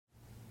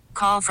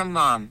call from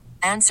mom.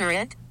 Answer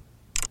it.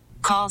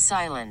 Call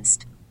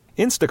silenced.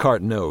 Instacart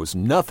knows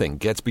nothing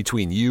gets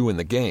between you and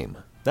the game.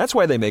 That's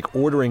why they make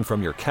ordering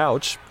from your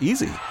couch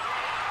easy.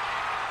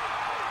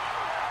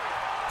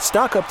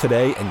 Stock up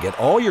today and get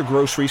all your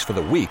groceries for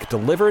the week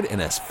delivered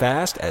in as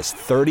fast as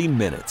 30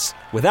 minutes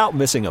without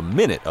missing a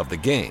minute of the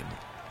game.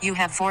 You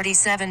have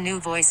 47 new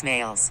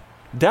voicemails.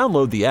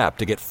 Download the app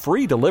to get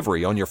free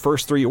delivery on your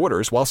first 3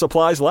 orders while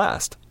supplies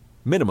last.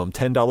 Minimum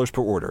 $10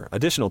 per order.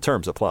 Additional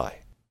terms apply.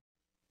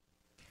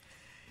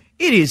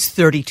 It is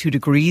 32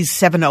 degrees,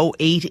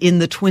 7:08 in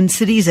the Twin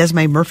Cities.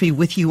 Esme Murphy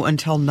with you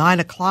until 9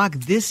 o'clock.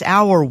 This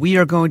hour, we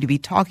are going to be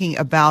talking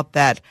about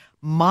that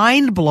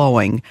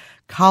mind-blowing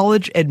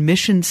college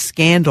admissions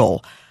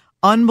scandal.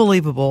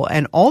 Unbelievable.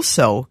 And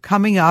also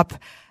coming up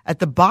at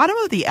the bottom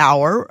of the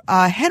hour,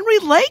 Henry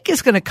Lake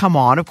is going to come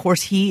on. Of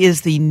course, he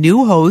is the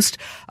new host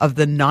of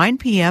the 9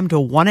 p.m. to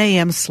 1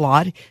 a.m.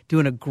 slot,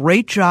 doing a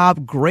great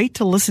job. Great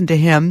to listen to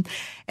him.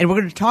 And we're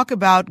going to talk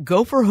about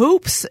Gopher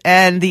Hoops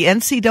and the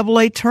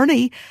NCAA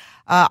tourney.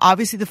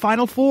 Obviously, the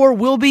Final Four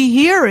will be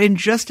here in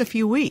just a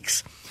few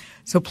weeks.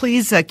 So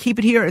please keep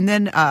it here. And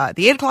then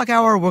the 8 o'clock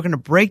hour, we're going to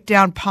break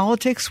down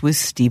politics with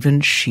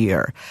Stephen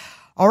Scheer.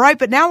 All right,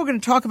 but now we're going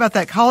to talk about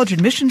that college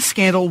admissions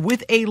scandal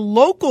with a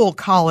local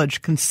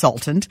college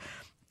consultant,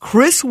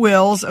 Chris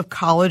Wills of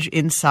College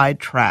Inside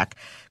Track.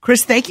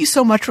 Chris, thank you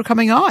so much for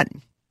coming on.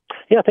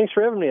 Yeah, thanks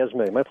for having me,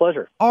 Esme. My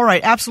pleasure. All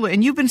right, absolutely.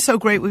 And you've been so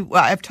great.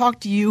 I've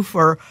talked to you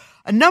for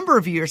a number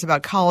of years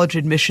about college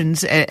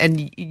admissions,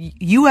 and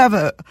you have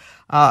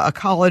a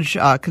college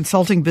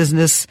consulting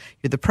business.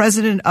 You're the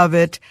president of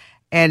it,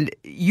 and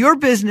your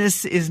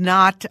business is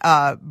not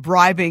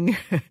bribing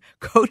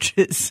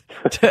coaches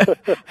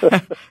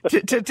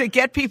to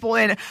get people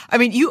in. I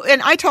mean,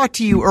 I talked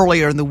to you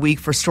earlier in the week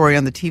for Story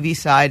on the TV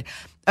side.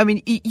 I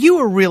mean, you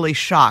were really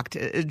shocked,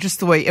 just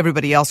the way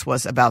everybody else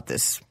was about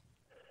this.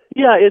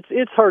 Yeah,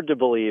 it's hard to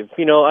believe.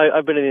 You know,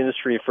 I've been in the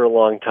industry for a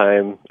long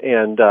time,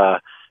 and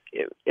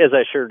as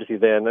I shared with you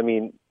then, I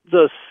mean,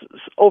 the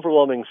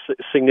overwhelming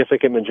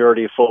significant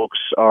majority of folks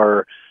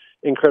are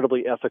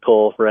incredibly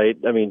ethical, right?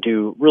 I mean,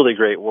 do really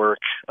great work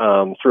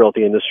throughout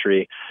the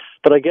industry.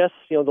 But I guess,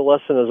 you know, the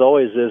lesson as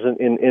always is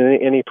in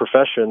any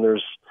profession,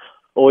 there's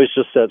always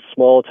just that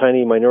small,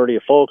 tiny minority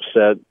of folks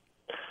that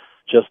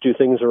just do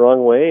things the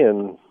wrong way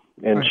and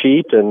right.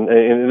 Cheat. And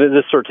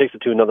this sort of takes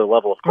it to another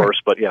level, of course,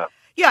 right. But yeah.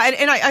 Yeah,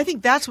 and I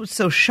think that's what's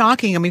so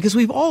shocking. I mean, because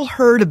we've all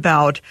heard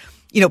about,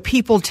 you know,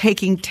 people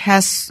taking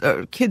tests,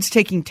 kids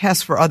taking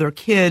tests for other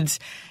kids.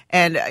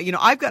 And, you know,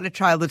 I've got a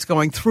child that's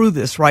going through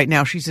this right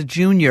now. She's a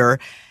junior,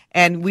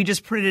 and we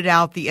just printed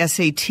out the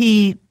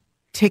SAT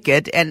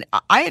ticket, and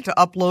I had to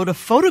upload a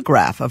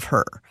photograph of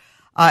her.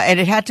 And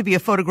it had to be a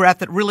photograph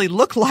that really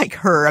looked like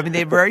her. I mean, they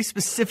have very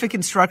specific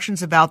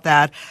instructions about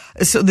that.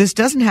 So this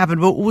doesn't happen.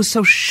 But what was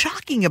so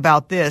shocking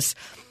about this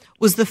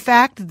was the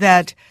fact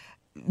that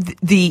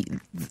the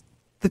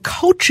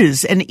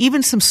coaches and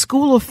even some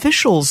school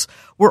officials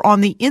were on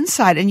the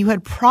inside, and you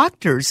had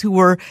proctors who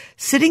were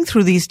sitting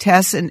through these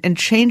tests and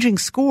changing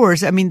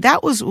scores. I mean,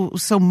 that was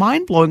so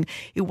mind-blowing.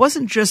 It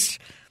wasn't just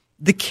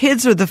the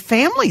kids or the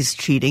families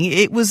cheating.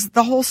 It was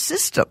the whole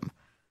system.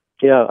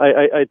 Yeah,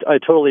 I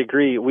totally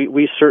agree.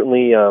 We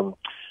certainly,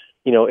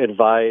 you know,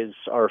 advise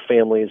our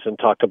families and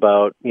talk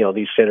about, you know,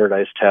 these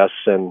standardized tests.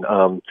 And,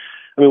 I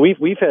mean,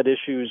 we've had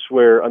issues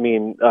where, I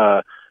mean,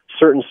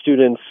 certain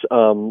students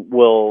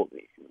will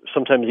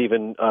sometimes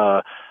even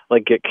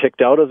like get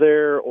kicked out of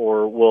there,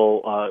 or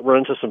will run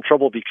into some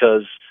trouble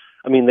because,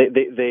 I mean,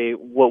 they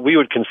what we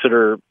would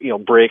consider, you know,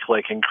 break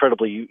like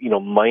incredibly, you know,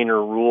 minor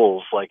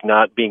rules, like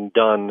not being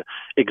done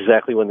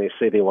exactly when they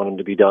say they want them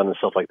to be done and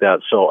stuff like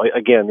that. So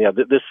again, yeah,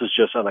 this is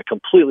just on a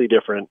completely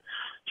different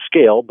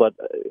scale. But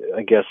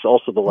I guess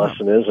also the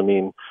lesson is, I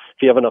mean,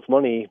 if you have enough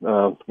money,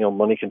 you know,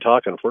 money can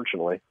talk,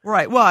 unfortunately.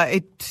 Right. Well,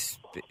 it's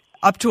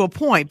up to a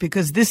point,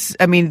 because this,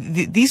 I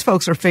mean, these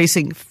folks are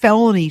facing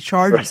felony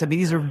charges. I mean,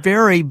 these are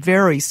very,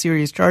 very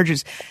serious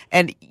charges.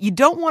 And you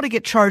don't want to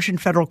get charged in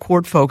federal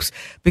court, folks,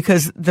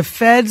 because the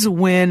feds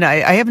win. I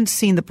haven't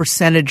seen the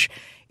percentage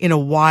in a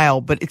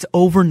while, but it's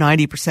over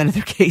 90% of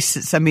their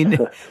cases. I mean,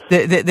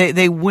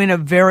 they win a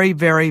very,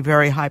 very,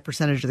 very high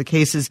percentage of the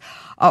cases.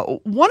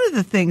 One of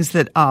the things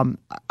that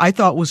I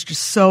thought was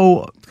just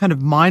so kind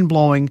of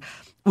mind-blowing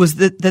was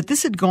that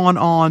this had gone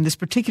on, this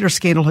particular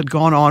scandal had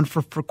gone on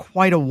for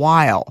quite a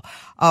while.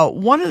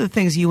 One of the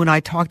things you and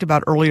I talked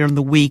about earlier in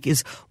the week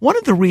is one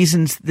of the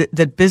reasons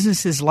that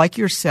businesses like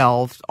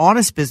yourselves,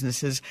 honest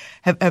businesses,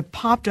 have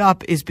popped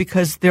up is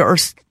because there are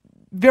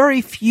very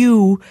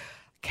few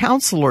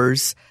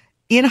counselors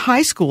in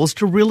high schools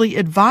to really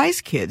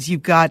advise kids.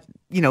 You've got,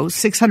 you know,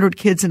 600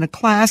 kids in a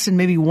class and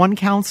maybe one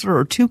counselor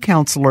or two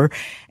counselor.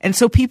 And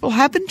so people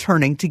have been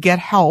turning to get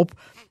help,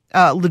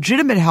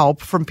 legitimate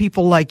help from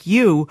people like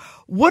you.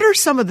 What are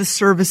some of the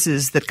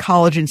services that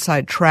College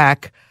Inside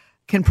Track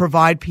can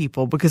provide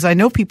people? Because I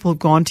know people have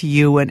gone to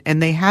you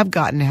and they have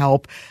gotten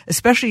help,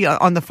 especially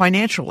on the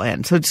financial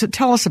end. So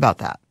tell us about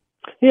that.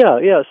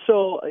 Yeah.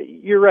 So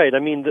you're right. I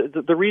mean,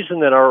 the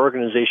reason that our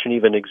organization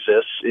even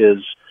exists is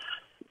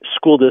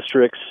school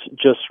districts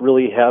just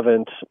really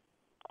haven't,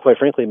 quite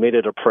frankly, made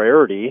it a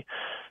priority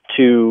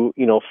to,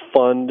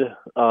 fund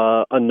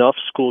enough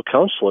school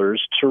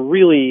counselors to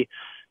really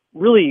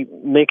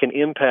make an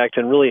impact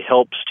and really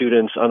help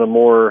students on a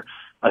more,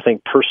 I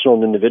think, personal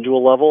and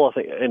individual level. I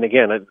think, and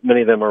again,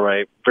 many of them are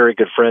my very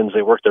good friends.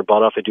 They work their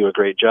butt off. They do a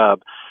great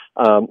job.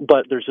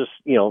 But there's just,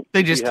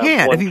 they just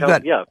can't if you've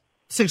got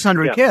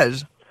 600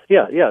 kids.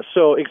 Yeah.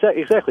 So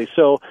exactly.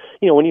 So,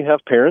 when you have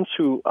parents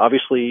who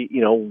obviously,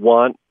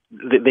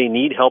 they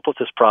need help with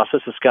this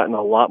process, it's gotten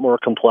a lot more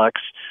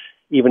complex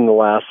even in the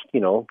last,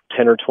 10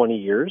 or 20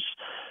 years.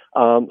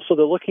 So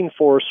they're looking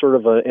for sort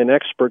of an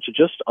expert to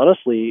just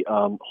honestly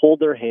hold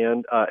their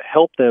hand,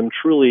 help them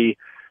truly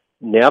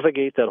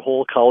navigate that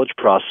whole college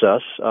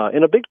process.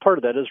 And a big part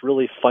of that is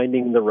really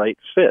finding the right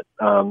fit.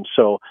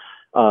 So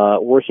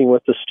working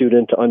with the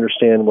student to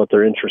understand what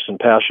their interests and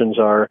passions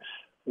are,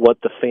 what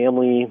the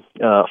family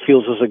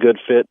feels is a good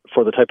fit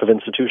for the type of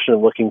institution they're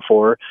looking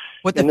for.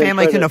 What the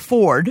family can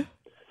afford.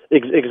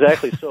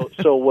 Exactly.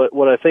 So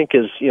what I think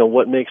is,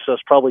 what makes us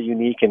probably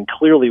unique, and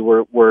clearly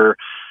we're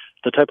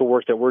the type of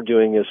work that we're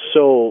doing is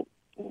so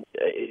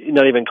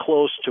not even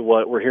close to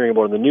what we're hearing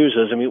about in the news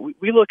is. I mean,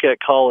 we look at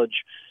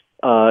college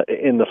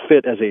in the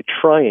fit as a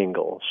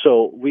triangle.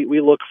 So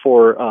we look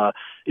for,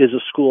 is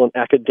a school an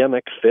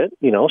academic fit?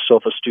 So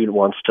if a student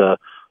wants to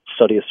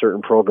study a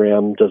certain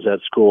program, does that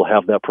school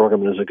have that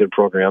program and is a good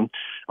program?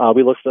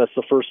 That's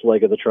the first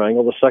leg of the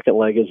triangle. The second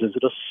leg is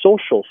it a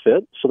social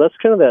fit? So that's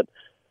kind of that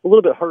a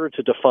little bit harder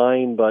to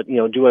define, but,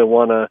 do I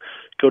want to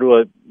go to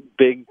a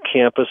big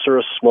campus or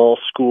a small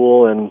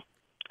school, and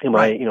am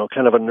I,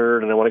 kind of a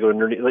nerd and I want to go to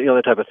nerdy,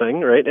 that type of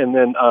thing, right? And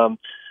then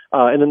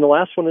the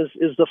last one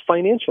is the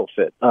financial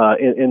fit,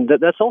 and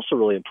that's also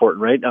really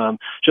important, right?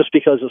 Just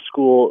because a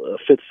school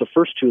fits the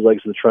first two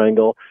legs of the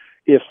triangle,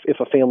 if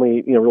a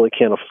family really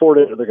can't afford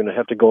it, or they're going to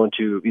have to go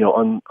into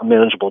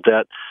unmanageable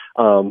debt,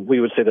 we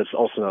would say that's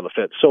also not a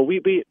fit. So we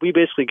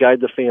basically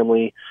guide the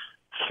family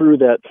through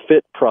that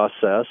fit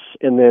process,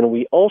 and then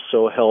we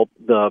also help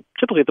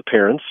typically the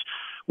parents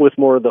with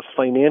more of the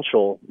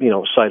financial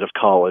side of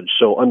college.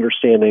 So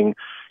understanding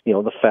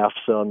the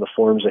FAFSA and the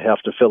forms they have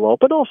to fill out,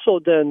 but also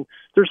then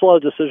there's a lot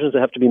of decisions that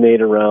have to be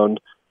made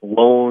around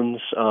loans,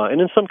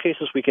 and in some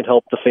cases we can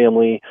help the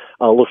family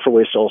look for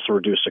ways to also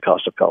reduce the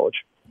cost of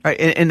college. Right,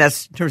 and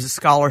that's in terms of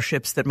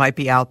scholarships that might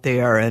be out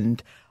there.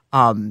 And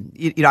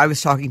I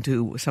was talking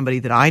to somebody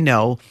that I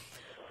know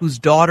whose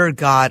daughter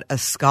got a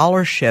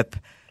scholarship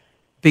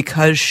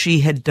because she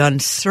had done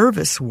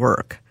service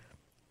work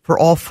for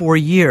all 4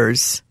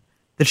 years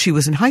that she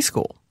was in high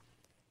school.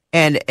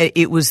 And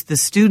it was the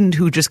student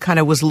who just kind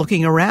of was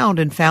looking around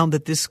and found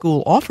that this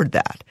school offered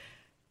that.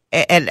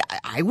 And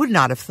I would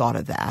not have thought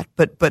of that,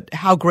 but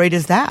how great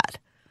is that?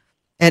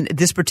 And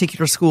this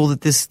particular school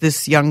that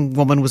this young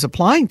woman was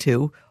applying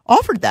to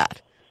offered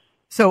that.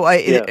 So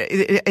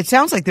it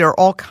sounds like there are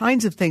all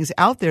kinds of things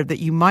out there that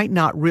you might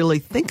not really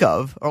think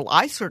of, or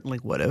I certainly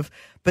would have,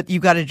 but you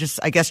got to just,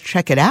 I guess,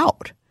 check it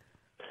out.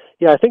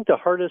 Yeah, I think the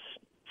hardest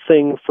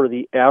thing for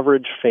the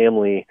average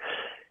family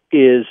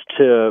is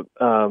to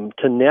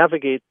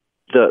navigate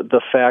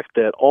the fact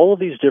that all of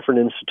these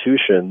different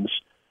institutions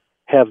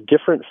have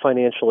different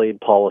financial aid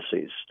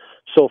policies.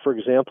 So, for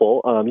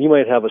example, you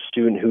might have a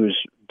student who's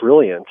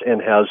brilliant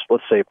and has,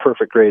 let's say,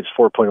 perfect grades,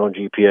 4.0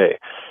 GPA,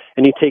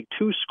 and you take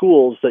two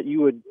schools that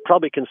you would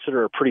probably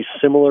consider are pretty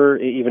similar,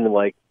 even in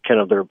like kind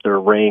of their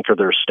rank or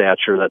their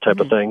stature, that type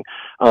of thing.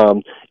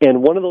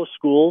 And one of those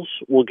schools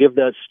will give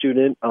that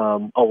student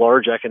a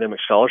large academic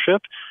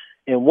scholarship,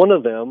 and one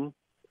of them,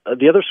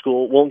 the other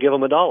school, won't give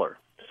them $1.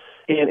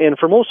 And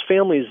for most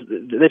families,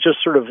 that just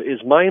sort of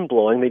is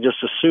mind-blowing. They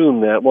just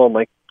assume that, well,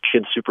 my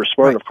kid's super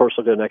smart, and of course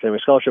they'll get an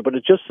academic scholarship. But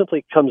it just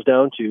simply comes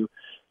down to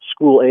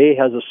school A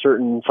has a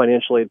certain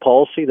financial aid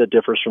policy that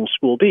differs from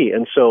school B.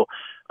 And so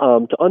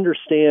to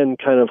understand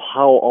kind of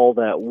how all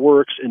that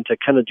works and to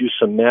kind of do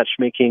some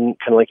matchmaking,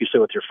 kind of like you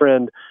said with your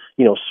friend,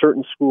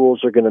 certain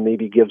schools are going to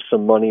maybe give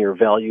some money or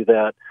value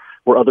that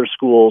where other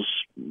schools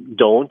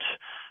don't.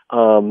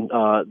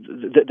 That's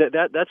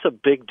a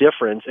big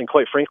difference, and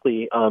quite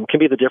frankly, can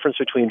be the difference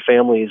between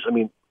families. I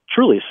mean,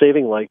 truly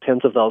saving like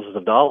tens of thousands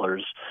of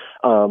dollars,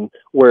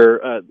 where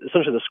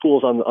essentially the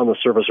schools on the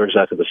surface are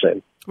exactly the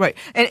same. Right,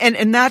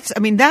 and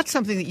that's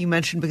something that you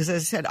mentioned, because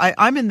as I said,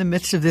 I'm in the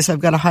midst of this. I've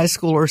got a high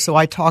schooler, so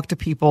I talk to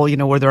people,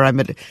 whether I'm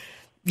at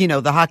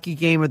the hockey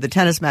game or the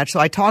tennis match. So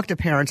I talk to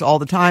parents all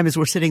the time as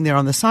we're sitting there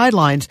on the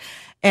sidelines,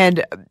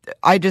 and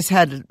I just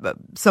had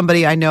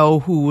somebody I know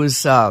who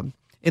was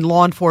in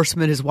law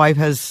enforcement. His wife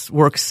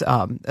works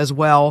as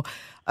well.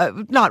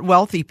 Not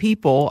wealthy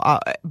people,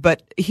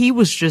 but he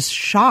was just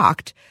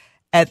shocked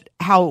at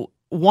how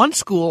one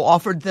school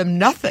offered them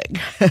nothing,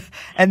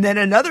 and then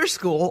another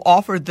school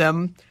offered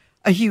them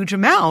a huge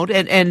amount.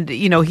 And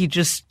he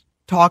just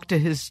talked to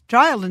his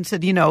child and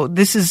said,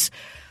 this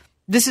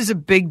is a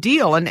big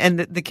deal, and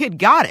the kid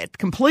got it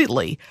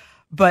completely,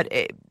 but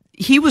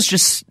he was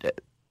just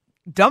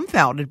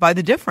dumbfounded by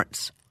the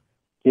difference.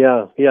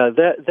 Yeah.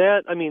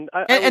 That I mean,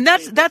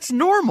 that's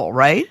normal,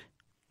 right?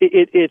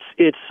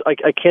 It's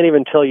I can't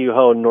even tell you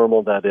how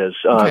normal that is.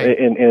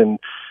 Okay.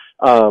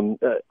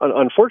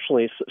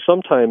 Unfortunately,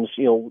 sometimes,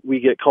 we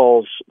get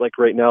calls like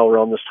right now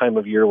around this time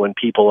of year when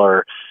people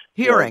are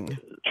Hearing.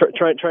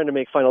 trying to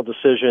make final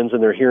decisions,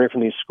 and they're hearing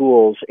from these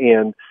schools,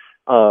 and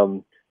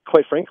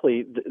quite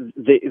frankly,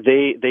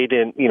 they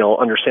didn't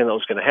understand that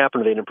was going to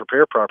happen. They didn't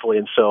prepare properly,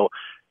 and so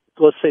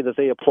let's say that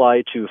they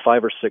apply to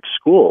 5 or 6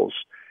 schools,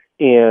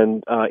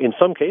 and in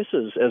some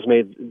cases,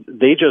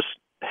 they just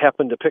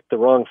happen to pick the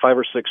wrong 5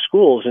 or 6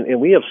 schools,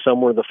 and we have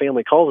some where the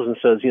family calls us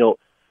and says,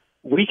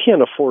 we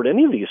can't afford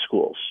any of these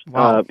schools.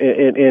 Wow.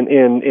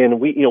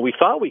 And we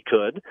thought we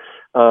could.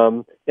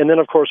 And then,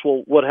 of course,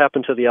 what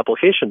happened to the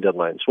application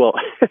deadlines? Well,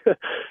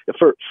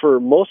 for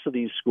most of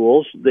these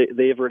schools,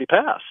 they've already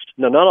passed.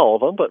 Now, not all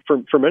of them, but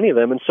for many of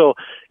them. And so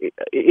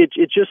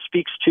it just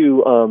speaks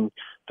to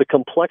the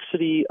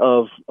complexity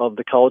of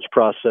the college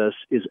process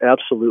is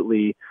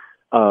absolutely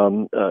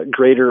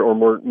greater or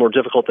more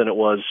difficult than it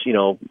was,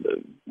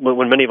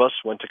 when many of us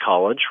went to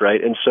college,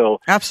 right? And so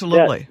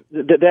absolutely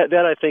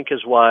that I think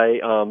is why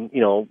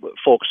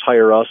folks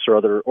hire us or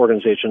other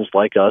organizations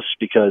like us,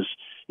 because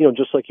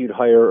just like you'd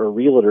hire a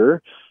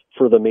realtor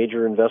for the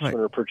major investment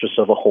or purchase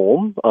of a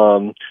home,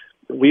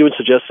 we would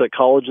suggest that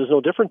college is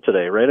no different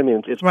today, right? I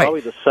mean, it's probably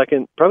the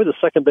second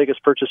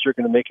biggest purchase you're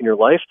going to make in your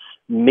life,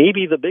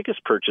 maybe the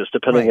biggest purchase,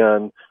 depending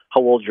on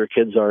how old your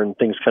kids are and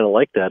things kind of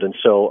like that. And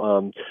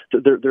so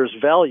there's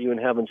value in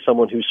having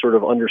someone who sort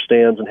of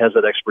understands and has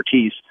that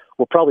expertise.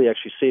 Will probably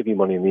actually save you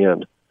money in the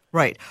end.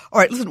 Right. All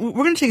right. Listen,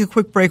 we're going to take a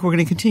quick break. We're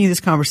going to continue this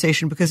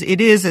conversation because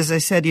it is, as I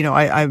said,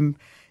 I'm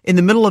in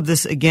the middle of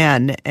this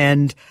again,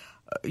 and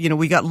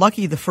we got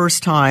lucky the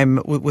first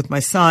time with my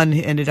son.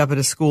 He ended up at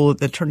a school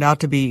that turned out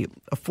to be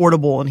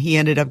affordable, and he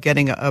ended up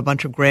getting a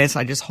bunch of grants.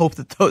 I just hope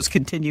that those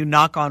continue,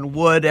 knock on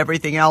wood,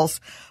 everything else.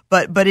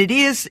 But it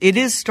is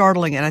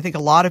startling, and I think a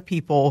lot of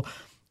people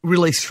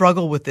really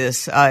struggle with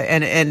this.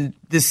 And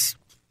this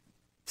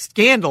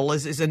scandal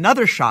is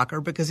another shocker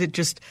because it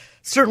just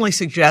certainly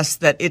suggests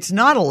that it's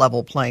not a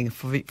level playing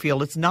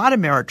field. It's not a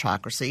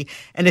meritocracy.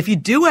 And if you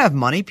do have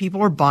money,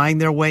 people are buying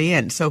their way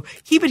in. So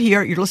keep it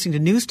here. You're listening to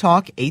News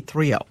Talk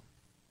 830.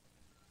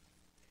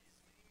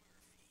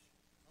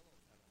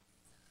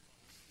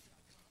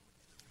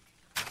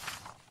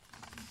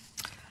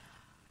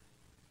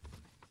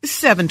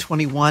 It's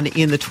 7:21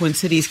 in the Twin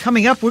Cities.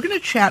 Coming up, we're going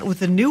to chat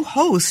with a new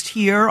host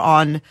here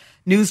on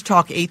News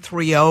Talk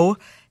 830.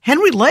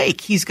 Henry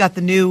Lake, he's got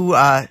the new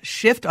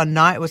shift on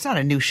 9. Well, it's not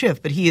a new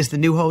shift, but he is the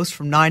new host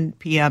from 9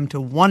 p.m. to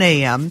 1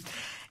 a.m.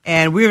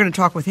 And we're going to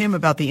talk with him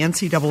about the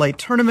NCAA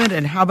tournament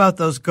and how about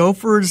those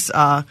Gophers.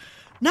 Not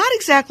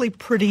exactly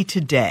pretty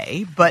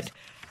today, but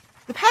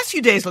the past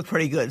few days look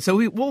pretty good. So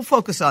we'll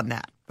focus on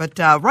that. But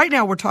right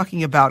now we're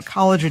talking about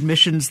college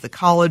admissions, the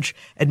college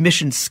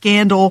admissions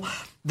scandal,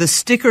 the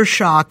sticker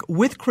shock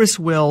with Chris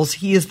Wills.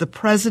 He is the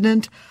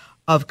president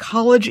of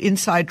College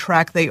Inside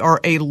Track. They are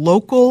a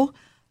local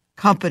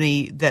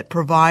company that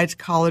provides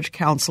college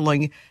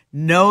counseling.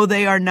 No,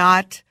 they are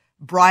not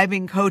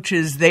bribing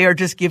coaches. They are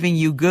just giving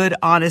you good,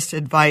 honest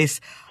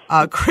advice.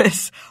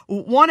 Chris,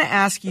 want to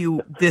ask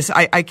you this.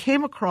 I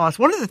came across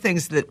one of the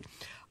things that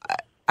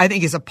I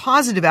think is a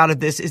positive out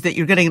of this is that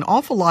you're getting an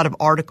awful lot of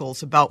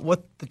articles about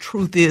what the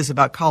truth is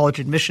about college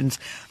admissions.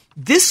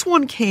 This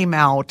one came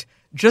out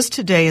just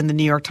today in the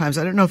New York Times.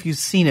 I don't know if you've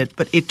seen it,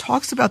 but it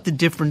talks about the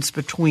difference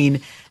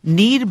between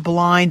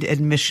need-blind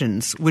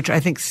admissions, which I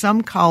think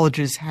some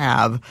colleges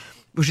have,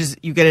 which is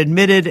you get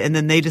admitted and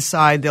then they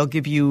decide they'll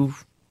give you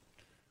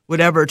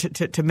whatever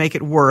to make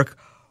it work,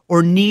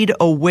 or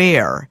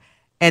need-aware.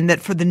 And that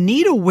for the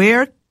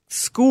need-aware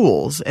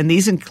schools, and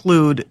these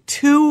include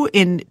two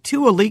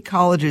elite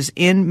colleges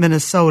in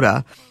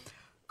Minnesota,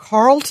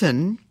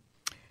 Carleton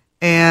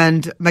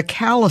and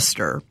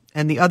Macalester,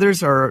 and the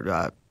others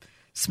are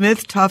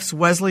Smith, Tufts,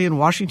 Wesleyan,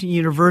 Washington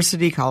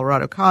University,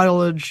 Colorado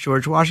College,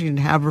 George Washington,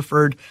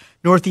 Haverford,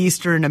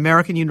 Northeastern,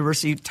 American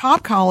University,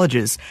 top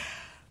colleges.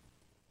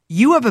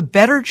 You have a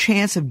better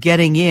chance of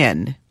getting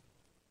in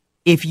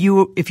if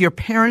your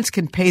parents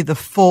can pay the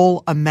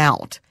full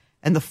amount,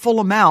 and the full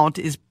amount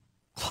is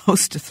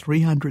close to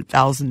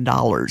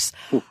 $300,000.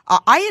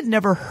 I had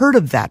never heard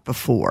of that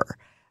before.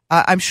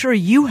 I'm sure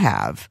you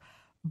have,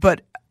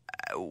 but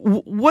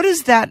what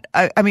is that?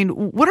 I mean,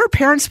 what are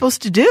parents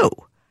supposed to do?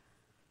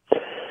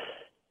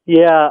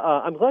 Yeah,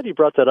 I'm glad you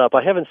brought that up.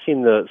 I haven't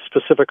seen the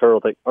specific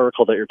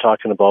article that you're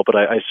talking about, but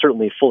I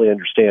certainly fully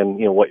understand,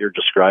 what you're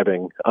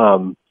describing.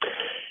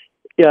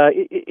 Yeah,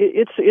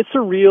 it's a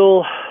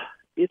real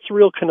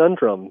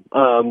conundrum,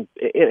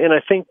 and I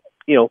think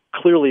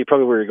clearly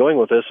probably where you're going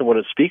with this and what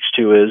it speaks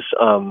to is,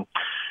 I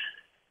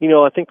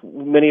think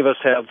many of us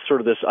have sort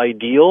of this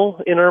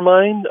ideal in our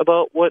mind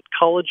about what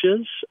college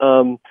is,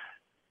 and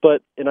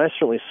I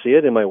certainly see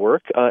it in my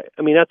work. At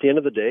the end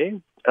of the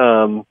day,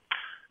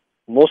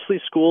 most of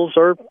these schools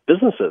are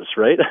businesses,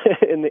 right?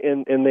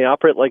 and they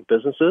operate like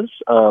businesses.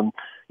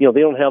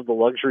 They don't have the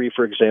luxury,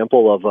 for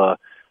example,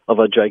 of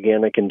a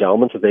gigantic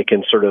endowment that they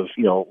can sort of,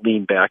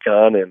 lean back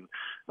on and,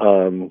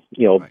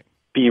 right.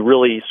 be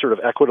really sort of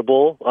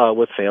equitable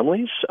with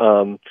families.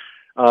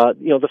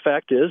 The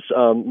fact is,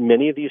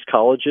 many of these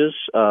colleges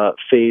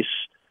face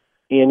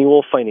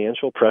annual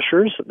financial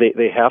pressures.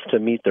 They have to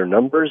meet their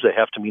numbers. They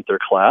have to meet their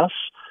class.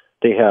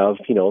 They have,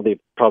 they've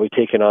probably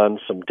taken on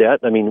some debt.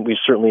 I mean, we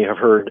certainly have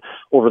heard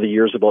over the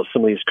years about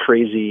some of these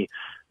crazy,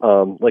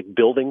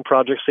 building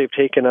projects they've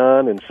taken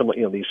on, and some,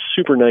 these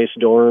super nice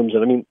dorms.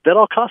 And I mean, that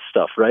all costs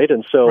stuff, right?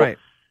 And so, right.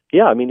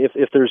 Yeah, I mean,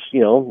 if there's,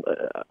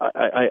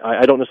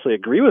 I don't necessarily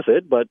agree with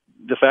it, but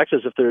the fact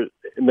is,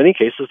 in many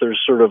cases, there's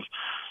sort of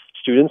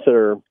students that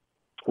are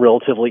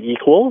relatively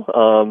equal,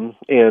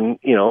 and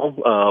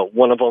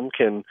one of them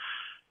can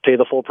pay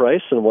the full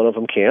price and one of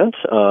them can't.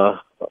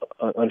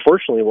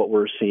 Unfortunately, what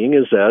we're seeing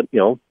is that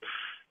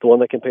the one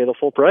that can pay the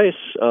full price,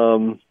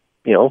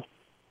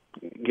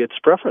 gets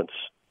preference.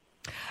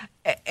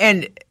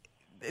 And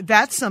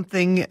that's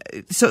something.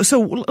 So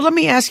let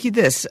me ask you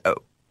this.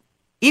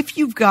 If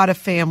you've got a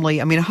family,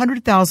 I mean,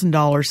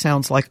 $100,000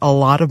 sounds like a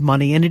lot of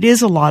money, and it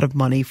is a lot of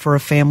money for a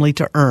family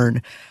to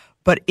earn.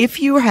 But if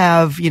you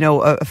have,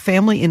 a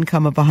family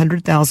income of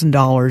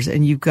 $100,000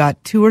 and you've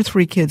got 2 or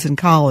 3 kids in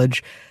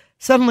college,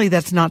 suddenly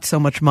that's not so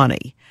much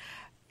money.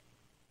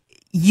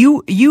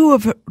 You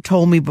have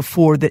told me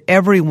before that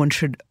everyone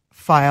should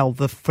file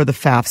for the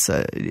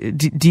FAFSA.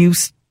 Do you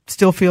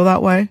still feel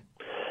that way?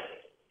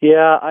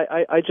 Yeah,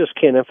 I just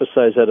can't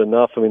emphasize that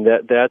enough. I mean,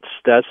 that's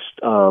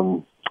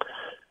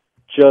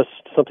just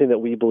something that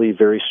we believe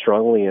very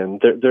strongly in.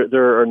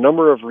 There are a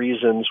number of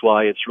reasons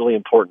why it's really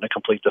important to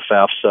complete the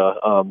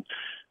FAFSA.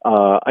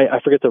 I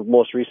forget the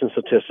most recent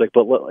statistic,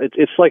 but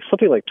it's like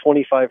something like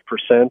 25%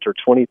 or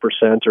 20%,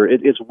 or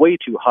it's way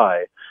too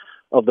high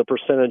of the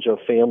percentage of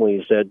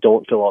families that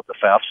don't fill out the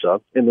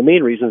FAFSA. And the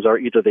main reasons are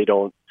either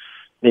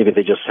maybe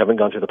they just haven't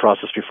gone through the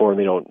process before and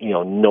they don't,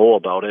 know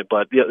about it.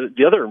 But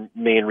the other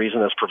main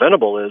reason that's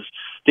preventable is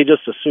they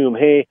just assume,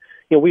 hey,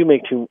 we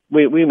make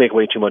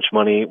way too much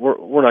money.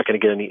 We're not going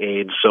to get any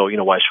aid, so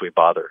why should we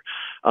bother?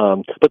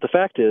 But the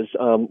fact is,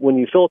 when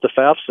you fill out the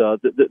FAFSA,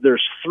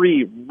 there's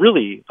 3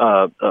 really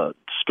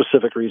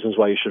specific reasons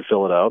why you should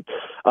fill it out.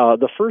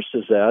 The first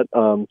is that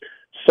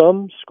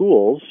some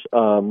schools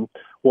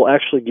will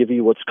actually give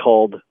you what's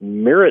called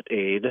merit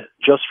aid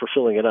just for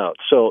filling it out.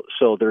 So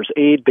there's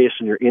aid based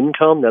on your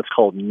income. That's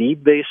called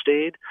need-based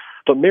aid.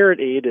 But merit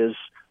aid is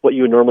what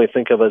you would normally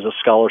think of as a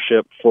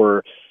scholarship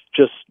for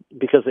just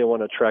because they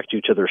want to attract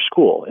you to their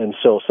school. And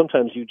so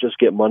sometimes you just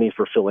get money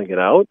for filling it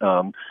out.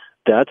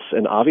 That's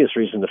an obvious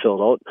reason to fill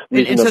it out.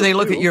 And so they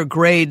look at your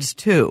grades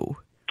too.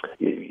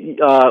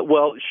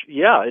 Well,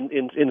 yeah,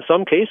 in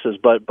some cases,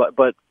 but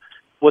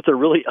what they're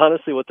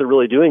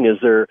really doing is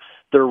they're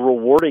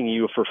rewarding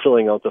you for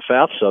filling out the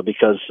FAFSA,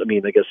 because I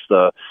mean, I guess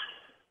the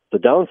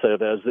downside of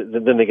that is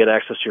that then they get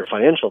access to your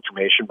financial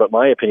information. But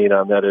my opinion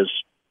on that is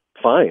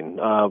fine.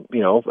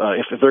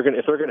 If they're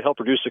going to help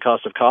reduce the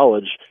cost of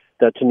college,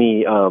 that to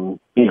me,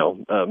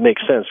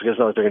 makes sense, because it's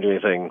not like they're going to do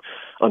anything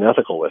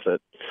unethical with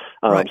it.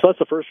 Right. So that's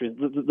the first reason.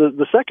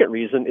 The second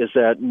reason is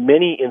that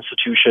many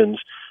institutions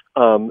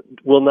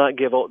will not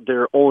give out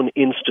their own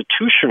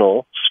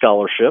institutional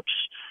scholarships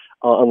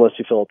unless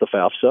you fill out the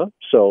FAFSA.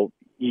 So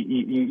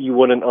you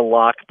wouldn't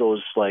unlock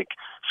those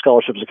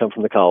scholarships that come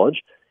from the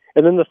college.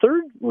 And then the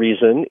third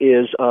reason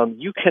is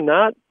you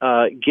cannot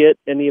get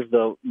any of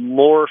the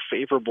more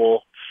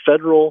favorable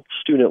federal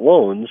student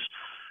loans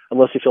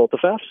unless you fill out the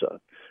FAFSA.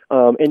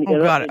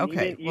 Got it.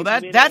 Okay.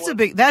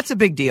 That's a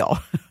big deal.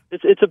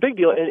 It's a big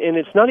deal, and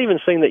it's not even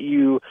saying that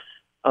you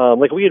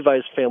we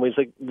advise families,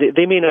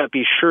 they may not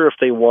be sure if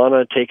they want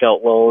to take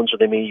out loans, or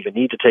they may even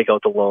need to take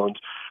out the loans.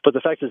 But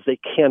the fact is, they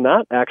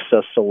cannot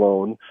access the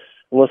loan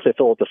unless they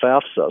fill out the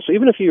FAFSA. So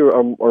even if you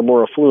are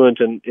more affluent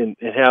and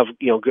have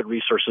good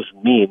resources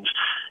and means,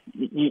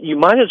 you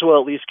might as well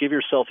at least give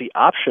yourself the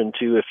option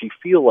to, if you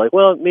feel like,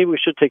 well, maybe we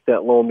should take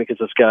that loan because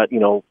it's got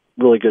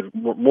really good,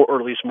 more, or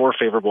at least more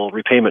favorable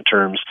repayment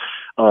terms.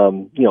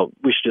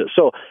 We should do it.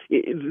 So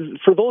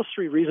for those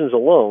 3 reasons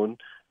alone,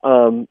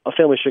 a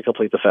family should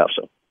complete the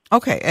FAFSA.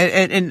 Okay,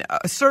 and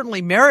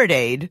certainly merit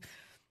aid.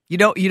 You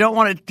don't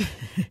want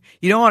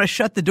to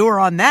shut the door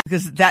on that,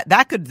 because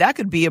that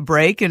could be a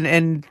break,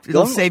 and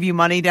it'll save you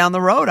money down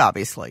the road,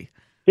 obviously.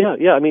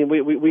 Yeah. I mean,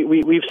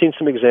 we've seen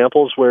some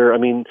examples where, I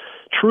mean,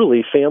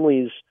 truly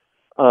families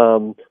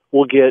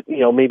will get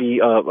maybe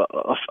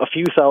a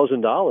few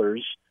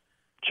 $1,000s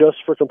just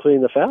for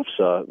completing the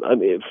FAFSA. I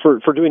mean,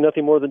 for doing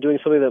nothing more than doing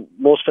something that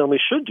most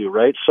families should do,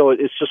 right? So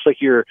it's just like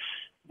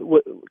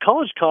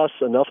college costs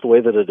enough the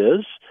way that it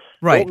is.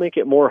 Right. Don't make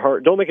it more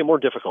hard. Don't make it more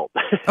difficult.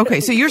 Okay,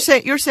 so you're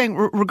saying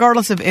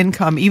regardless of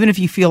income, even if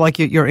you feel like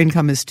your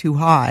income is too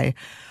high,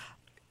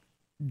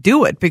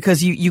 do it,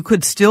 because you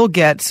could still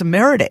get some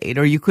merit aid,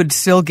 or you could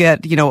still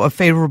get a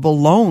favorable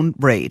loan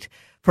rate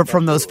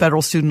from those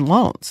federal student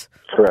loans.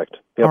 Correct.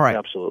 Yep, all right.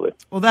 Absolutely.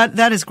 Well,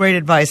 that is great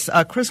advice,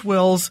 Chris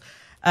Wills.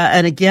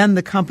 And again,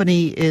 the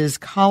company is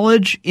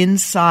College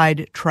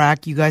Inside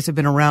Track. You guys have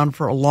been around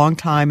for a long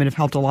time and have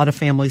helped a lot of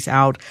families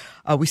out.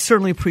 We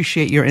certainly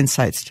appreciate your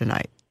insights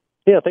tonight.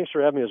 Yeah, thanks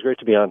for having me. It was great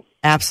to be on.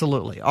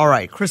 Absolutely. All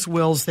right. Chris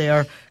Wills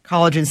there,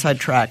 College Inside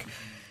Track.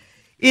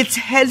 It's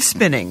head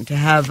spinning to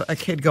have a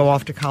kid go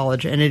off to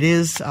college, and it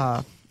is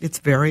it's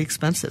very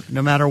expensive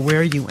no matter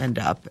where you end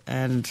up.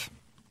 And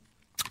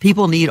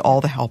people need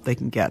all the help they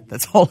can get.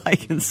 That's all I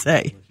can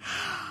say.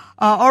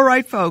 All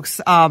right, folks.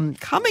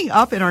 Coming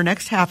up in our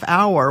next half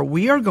hour,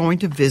 we are going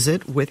to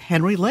visit with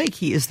Henry Lake.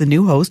 He is the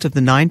new host of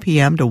the 9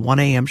 p.m. to 1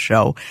 a.m.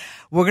 show.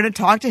 We're going to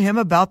talk to him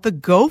about the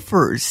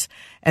Gophers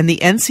and the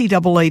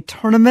NCAA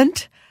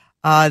tournament.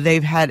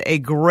 They've had a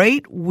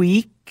great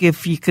week,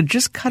 if you could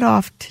just cut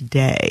off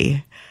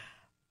today.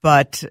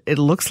 But it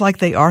looks like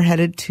they are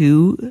headed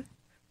to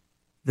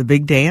the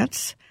big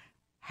dance.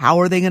 How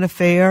are they going to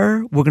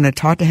fare? We're going to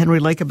talk to Henry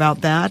Lake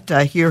about that,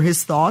 hear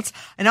his thoughts.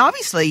 And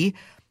obviously,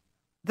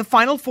 the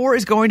Final Four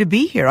is going to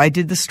be here. I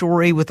did the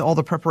story with all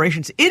the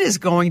preparations. It is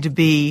going to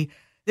be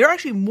 – there are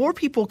actually more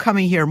people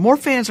coming here, more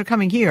fans are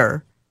coming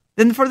here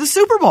than for the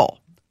Super Bowl.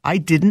 I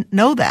didn't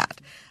know that.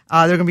 There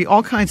are going to be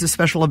all kinds of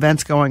special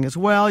events going as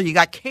well. You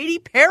got Katy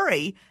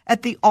Perry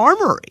at the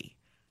Armory.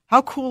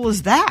 How cool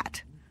is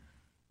that?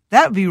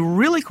 That would be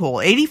really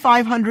cool.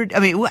 8,500 – I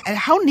mean,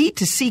 how neat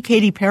to see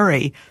Katy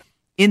Perry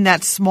in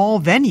that small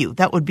venue.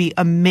 That would be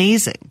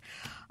amazing.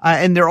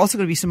 And there are also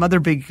going to be some other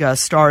big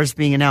stars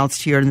being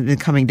announced here in the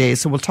coming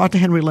days. So we'll talk to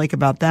Henry Lake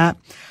about that.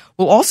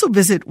 We'll also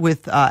visit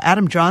with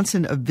Adam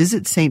Johnson of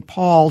Visit St.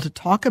 Paul to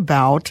talk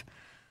about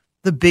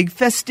the big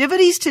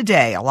festivities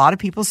today. A lot of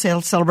people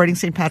celebrating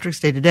St. Patrick's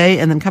Day today.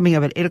 And then coming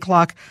up at 8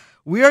 o'clock,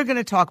 we are going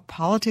to talk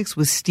politics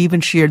with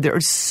Stephen Sheard. There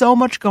is so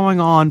much going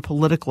on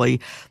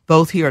politically,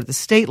 both here at the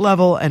state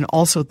level and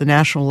also at the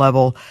national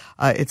level.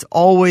 It's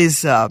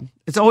always a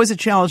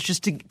challenge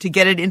just to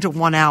get it into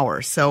 1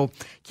 hour. So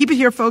keep it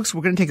here, folks.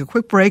 We're going to take a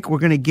quick break. We're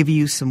going to give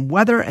you some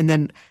weather. And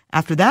then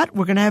after that,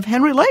 we're going to have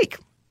Henry Lake.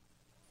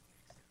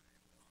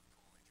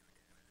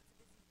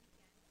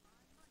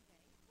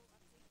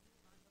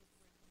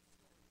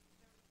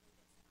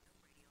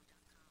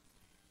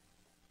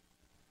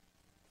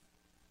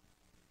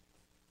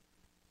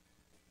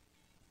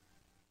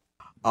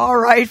 All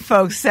right,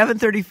 folks,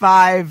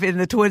 7:35 in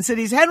the Twin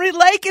Cities. Henry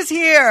Lake is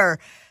here.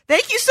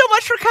 Thank you so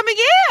much for coming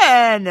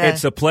in.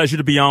 It's a pleasure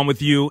to be on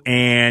with you,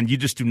 and you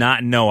just do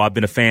not know I've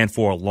been a fan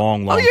for a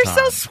long time. Oh, you're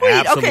so sweet.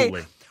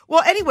 Absolutely. Okay.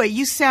 Well, anyway,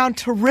 you sound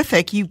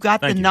terrific. You've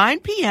got the 9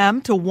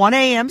 p.m. to 1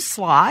 a.m.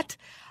 slot,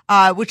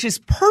 which is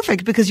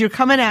perfect because you're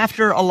coming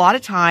after a lot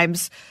of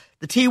times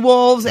the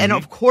T-Wolves and,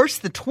 of course,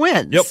 the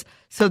Twins. Yep.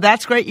 So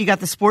that's great. You got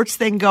the sports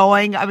thing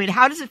going. I mean,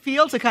 how does it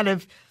feel to kind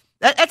of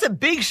That's a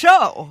big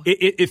show.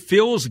 It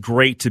feels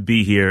great to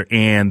be here,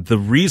 and the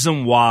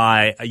reason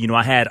why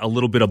I had a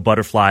little bit of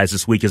butterflies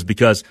this week is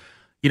because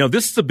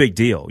this is a big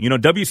deal.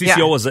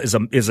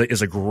 WCCO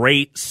is a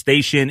great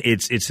station.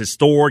 It's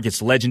historic.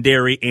 It's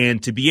legendary,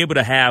 and to be able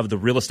to have the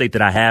real estate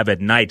that I have at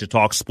night to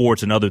talk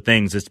sports and other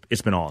things,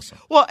 it's been awesome.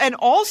 Well, and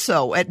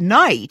also at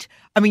night,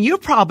 I mean, you're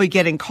probably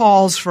getting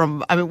calls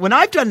from, when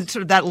I've done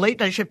sort of that late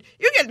night shift,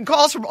 you're getting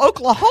calls from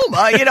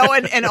Oklahoma,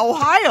 and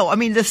Ohio. I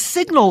mean, the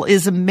signal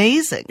is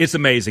amazing. It's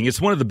amazing. It's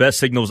one of the best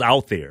signals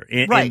out there.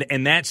 Right.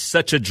 And that's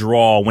such a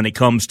draw when it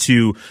comes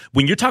to,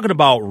 when you're talking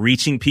about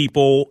reaching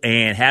people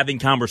and having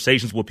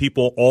conversations with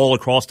people all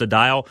across the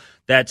dial,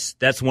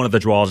 that's one of the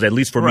draws, at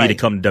least for me, to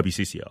come to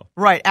WCCO.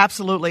 Right,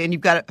 absolutely. And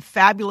you've got a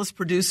fabulous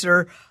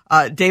producer,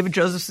 David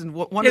Josephson.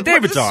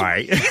 David's all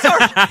right.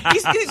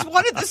 He's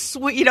one of the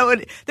sweet,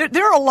 and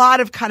there are a lot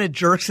of kind of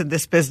jerks in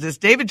this business.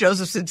 David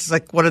Josephson's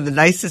like one of the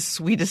nicest,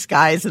 sweetest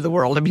guys in the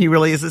world. I mean, he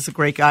really is a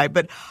great guy.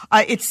 But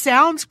it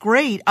sounds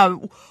great.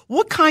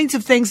 What kinds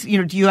of things, do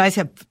you guys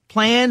have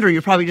planned, or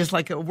you're probably just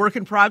like a work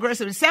in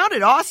progress? It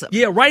sounded awesome.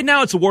 Yeah, right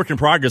now it's a work in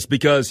progress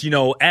because,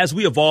 as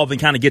we evolve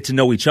and kind of get to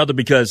know each other,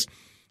 because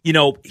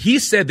he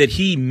said that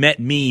he met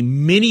me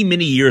many,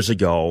 many years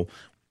ago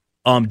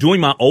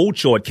doing my old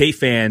show at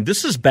KFan.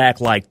 This is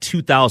back like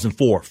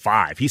 2004 or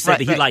 5. He said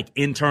that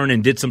he interned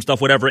and did some stuff,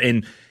 whatever.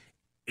 And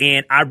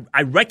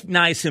I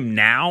recognize him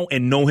now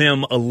and know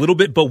him a little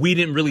bit, but we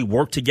didn't really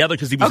work together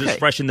because he was just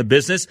fresh in the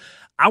business.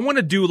 I want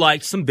to do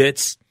some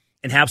bits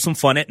and have some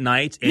fun at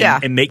night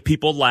and make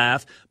people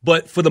laugh.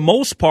 But for the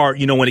most part,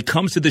 when it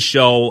comes to the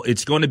show,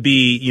 it's going to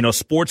be,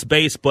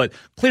 sports-based. But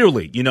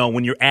clearly,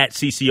 when you're at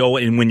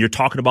CCO and when you're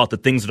talking about the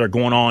things that are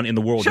going on in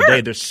the world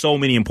today, there's so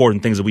many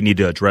important things that we need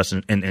to address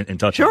and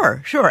touch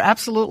on. Sure,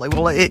 absolutely.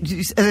 Well,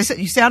 as I said,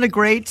 you sounded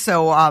great.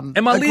 So,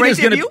 and my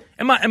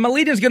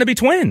lead is going to be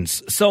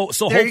Twins. So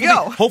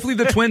hopefully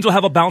the Twins will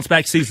have a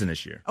bounce-back season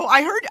this year. Oh,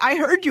 I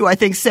heard you, I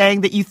think,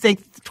 saying that you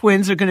think the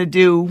Twins are going to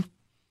do –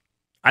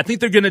 I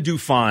think they're going to do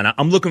fine.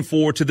 I'm looking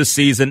forward to the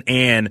season.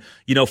 And,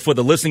 for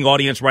the listening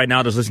audience right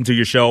now that's listening to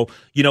your show,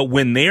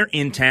 when they're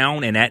in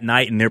town and at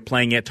night and they're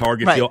playing at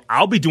Target Field,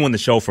 I'll be doing the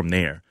show from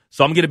there.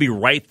 So I'm going to be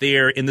right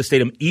there in the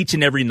stadium each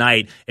and every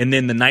night. And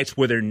then the nights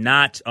where they're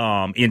not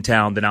in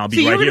town, then I'll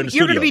be right here in the studio.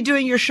 You're going to be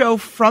doing your show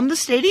from the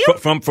stadium?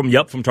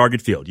 From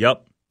Target Field,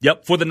 yep.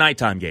 Yep, for the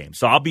nighttime game.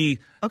 So I'll be.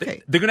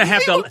 Okay. They're gonna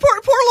have to. Poor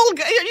little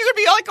guy. You're gonna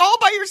be like all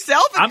by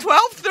yourself at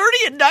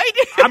 12:30 at night.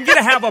 I'm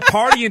gonna have a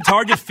party in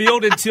Target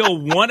Field until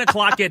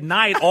 1:00 at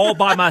night, all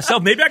by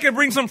myself. Maybe I can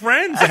bring some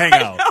friends to hang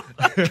out.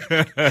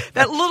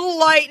 That little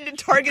light in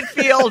Target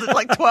Field at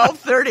like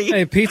 12:30.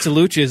 Hey, Pizza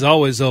Luce is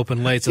always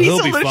open late, so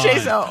he'll be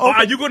fine.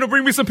 Are you going to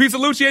bring me some Pizza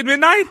Luce at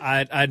midnight?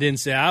 I didn't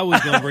say I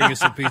was going to bring you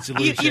some Pizza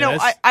Luce.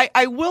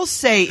 I will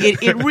say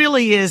it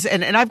really is,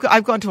 and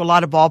I've gone to a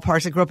lot of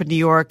ballparks. I grew up in New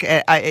York.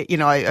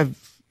 I've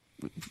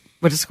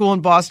went to school in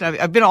Boston.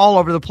 I've been all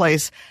over the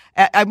place.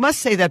 I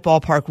must say that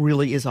ballpark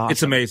really is awesome.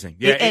 It's amazing.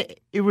 Yeah,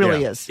 it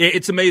really is.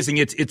 It's amazing.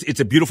 It's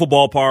a beautiful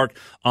ballpark.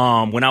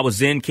 When I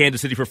was in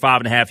Kansas City for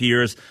 5.5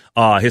 years,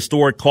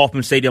 historic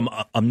Kauffman Stadium,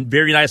 a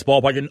very nice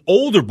ballpark, an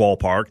older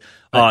ballpark.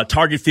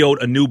 Target Field,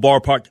 a new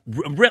ballpark,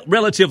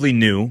 relatively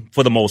new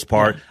for the most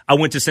part. Yeah. I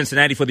went to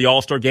Cincinnati for the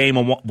All-Star game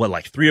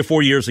like 3 or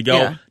 4 years ago.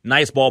 Yeah.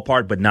 Nice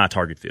ballpark, but not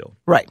Target Field.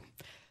 Right.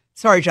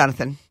 Sorry,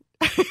 Jonathan.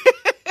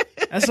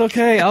 That's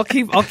okay. I'll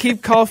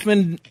keep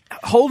Kauffman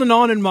holding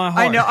on in my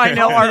heart. I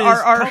know.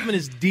 Kauffman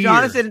is dear.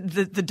 Jonathan,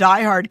 the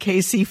diehard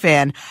KC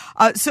fan.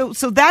 So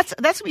that's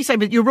what you say.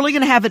 But you're really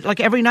going to have it like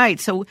every night.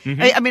 So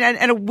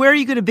and where are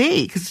you going to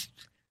be? Because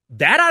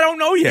that I don't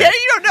know yet. Yeah,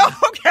 you don't know.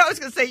 Okay, I was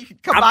going to say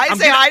come by and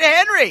say hi to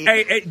Henry.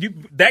 Hey,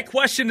 that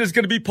question is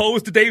going to be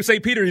posed to Dave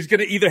St. Peter. He's going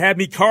to either have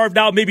me carved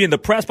out, maybe in the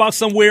press box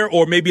somewhere,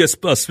 or maybe a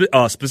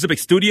specific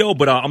studio.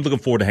 But I'm looking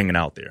forward to hanging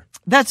out there.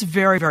 That's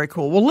very, very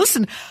cool. Well,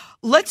 listen.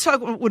 Let's talk.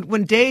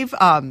 When Dave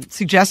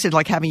suggested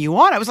like having you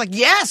on, I was like,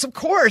 yes, of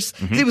course.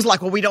 Mm-hmm. He was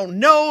like, well, we don't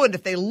know, and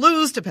if they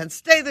lose to Penn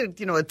State,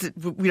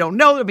 we don't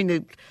know. I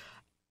mean,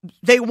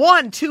 they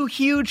won 2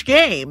 huge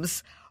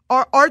games.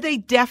 Are they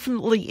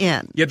definitely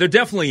in? Yeah, they're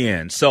definitely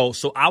in. So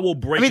I will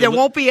break. I mean, there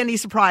won't be any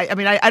surprise. I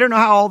mean, I don't know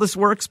how all this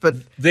works, but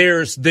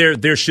there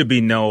should be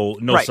no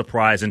right.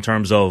 surprise in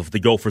terms of the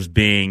Gophers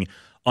being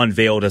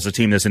unveiled as a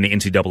team that's in the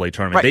NCAA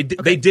tournament.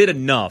 Right. They did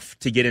enough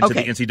to get into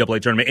the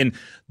NCAA tournament. And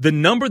the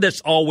number that's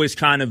always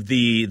kind of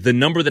the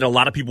number that a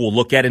lot of people will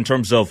look at in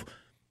terms of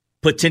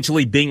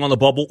potentially being on the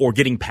bubble or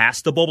getting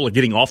past the bubble or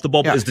getting off the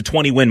bubble is the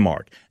 20-win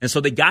mark. And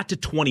so they got to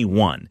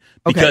 21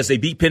 because they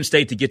beat Penn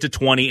State to get to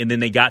 20, and then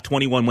they got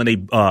 21 when they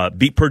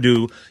beat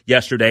Purdue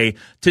yesterday.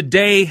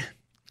 Today,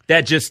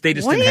 they just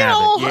didn't have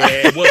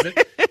it.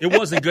 Yeah, it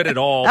wasn't good at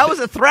all. That was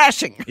a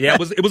thrashing. Yeah,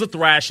 it was a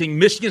thrashing.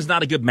 Michigan's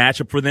not a good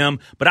matchup for them,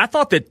 but I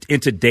thought that in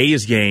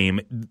today's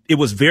game, it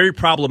was very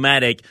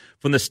problematic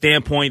from the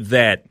standpoint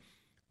that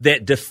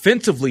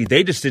defensively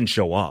they just didn't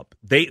show up.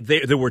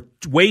 There were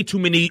way too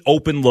many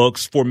open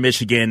looks for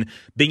Michigan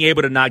being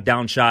able to knock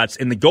down shots,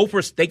 and the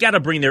Gophers, they got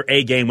to bring their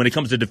A game when it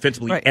comes to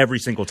defensively every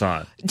single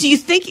time. Do you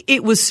think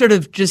it was sort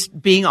of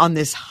just being on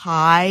this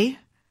high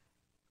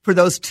for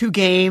those 2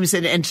 games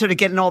and sort of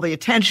getting all the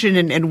attention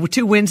and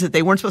 2 wins that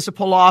they weren't supposed to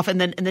pull off, and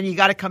then you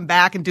got to come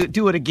back and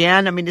do it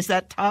again? I mean, is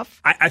that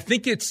tough? I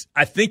think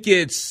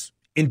it's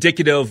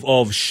indicative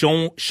of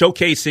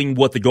showcasing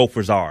what the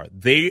Gophers are.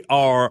 They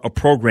are a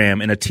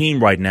program and a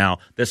team right now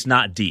that's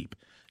not deep.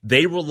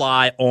 They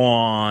rely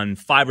on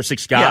 5 or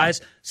 6 guys.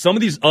 Yeah. Some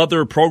of these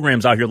other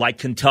programs out here, like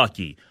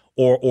Kentucky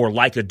or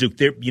like a Duke,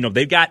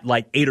 they've got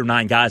like 8 or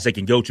 9 guys they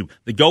can go to.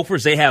 The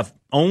Gophers, they have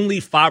only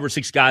 5 or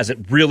 6 guys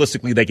that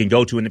realistically they can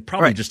go to, and it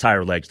probably just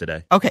tire legs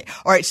today. Okay.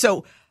 All right.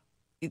 So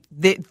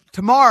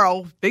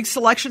tomorrow, big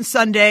selection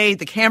Sunday,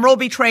 the camera will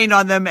be trained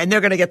on them, and they're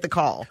going to get the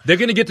call. They're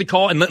going to get the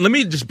call. And let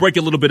me just break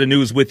a little bit of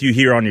news with you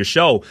here on your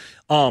show.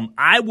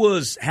 I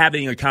was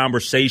having a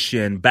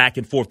conversation back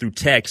and forth through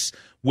text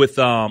with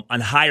a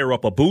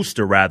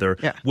booster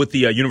with the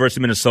University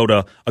of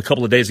Minnesota a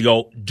couple of days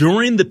ago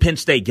during the Penn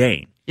State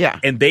game. Yeah.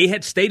 And they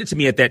had stated to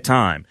me at that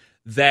time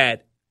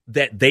that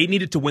they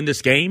needed to win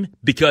this game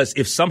because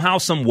if somehow,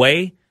 some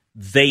way,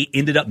 they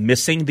ended up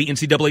missing the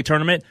NCAA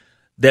tournament,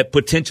 that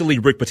potentially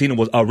Richard Pitino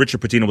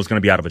was going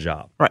to be out of a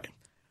job. Right.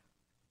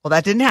 Well,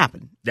 that didn't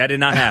happen. That did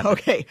not happen.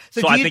 Okay.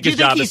 So I think his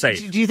job is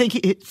safe. Do you think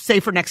he's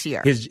safe for next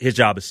year? His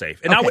job is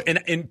safe. And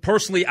and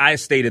personally, I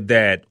stated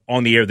that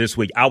on the air this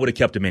week, I would have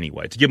kept him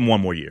anyway to give him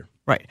 1 more year.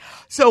 Right.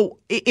 So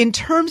in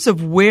terms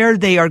of where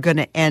they are going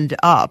to end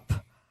up,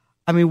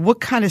 I mean, what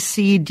kind of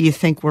seed do you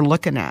think we're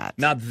looking at?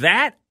 Now,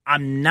 that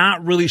I'm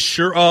not really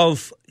sure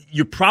of.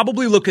 You're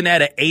probably looking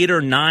at an 8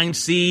 or 9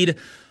 seed.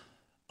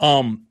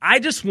 I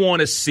just want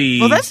to see.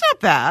 Well, that's not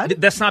bad.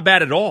 That's not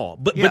bad at all.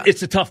 But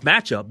it's a tough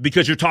matchup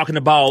because you're talking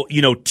about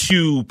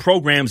 2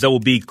 programs that will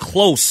be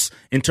close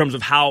in terms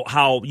of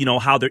how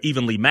they're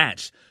evenly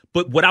matched.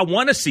 But what I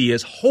want to see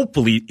is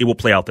hopefully it will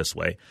play out this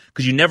way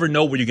because you never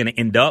know where you're going to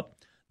end up.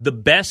 The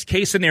best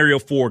case scenario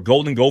for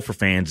Golden Gopher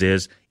fans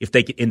is if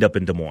they could end up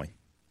in Des Moines.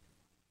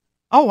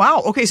 Oh,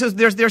 wow. Okay, so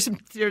there's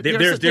games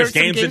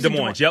in Des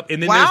Moines. Yep.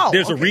 And then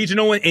there's a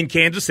regional in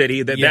Kansas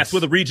City. That's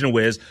where the regional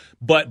is.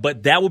 But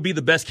that would be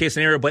the best case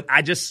scenario. But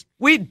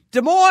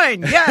Des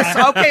Moines. Yes.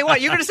 Okay. What,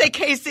 you're going to say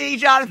KC,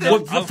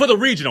 Jonathan? Well, for the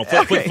regional,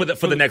 for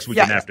the next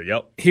weekend after.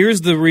 Yep.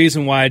 Here's the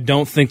reason why I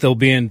don't think they'll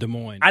be in Des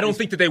Moines. I don't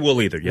think that they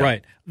will either. Yep.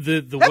 Right.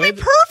 That'd be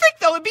perfect,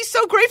 though. It'd be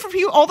so great for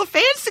all the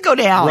fans to go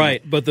down.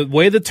 Right, but the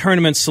way the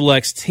tournament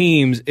selects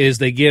teams is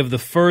they give the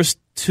first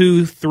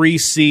 2-3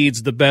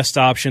 seeds the best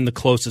option, the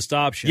closest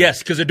option. Yes,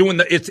 because they're doing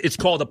it's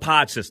called the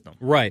pod system.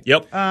 Right.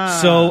 Yep.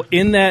 So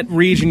in that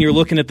region, you're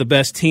looking at the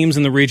best teams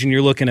in the region.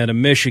 You're looking at a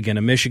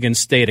Michigan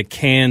State, a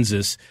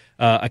Kansas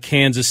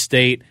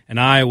State, an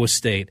Iowa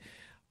State.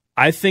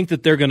 I think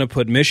that they're going to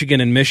put Michigan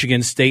and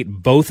Michigan State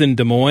both in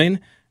Des Moines,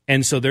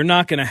 and so they're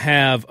not going to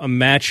have a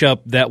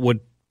matchup that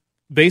would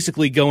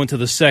basically go into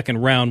the second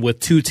round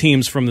with two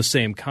teams from the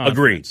same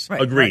conference.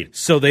 Agreed. Right.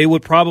 So they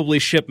would probably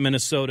ship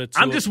Minnesota to...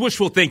 I'm just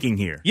wishful thinking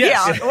here.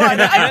 Yes. Yeah, well,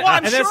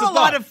 I'm And sure that's a the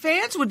lot thought. of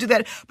fans would do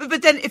that.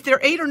 But then if they're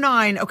 8 or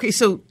 9, okay,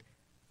 so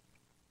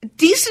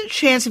decent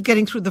chance of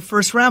getting through the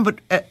first round,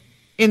 but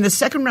in the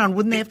second round,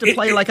 wouldn't they have to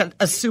play like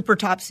a super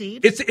top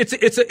seed?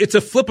 It's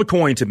a flip a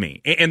coin to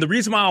me. And the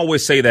reason why I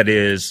always say that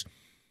is,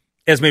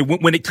 Esme,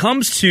 when it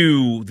comes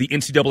to the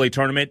NCAA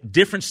tournament,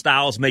 different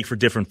styles make for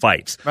different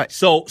fights. Right.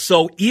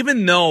 So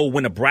even though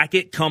when a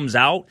bracket comes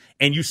out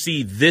and you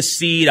see this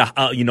seed,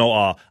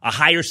 a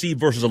higher seed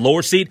versus a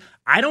lower seed,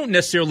 I don't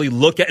necessarily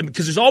look at it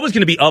because there's always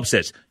going to be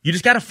upsets. You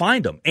just got to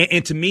find them.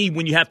 And to me,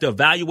 when you have to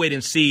evaluate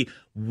and see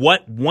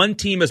what one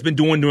team has been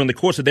doing during the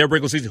course of their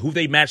regular season, who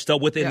they matched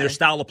up with in their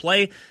style of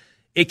play,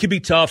 it could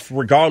be tough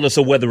regardless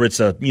of whether it's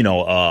a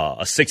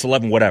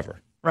 6-11, whatever.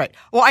 Right.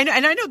 Well, I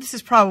know this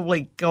is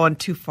probably going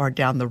too far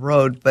down the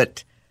road,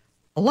 but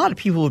a lot of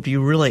people would be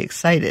really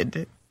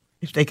excited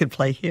if they could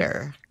play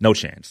here. No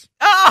chance.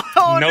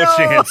 Oh, no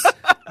chance.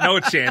 No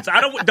chance. I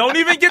don't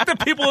even get the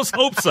people's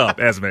hopes up,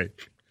 Esme.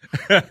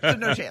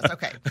 No chance.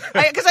 Okay.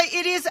 Because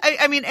it is.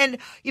 I mean, and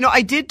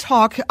I did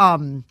talk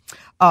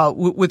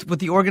with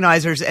the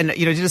organizers, and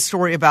did a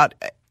story about.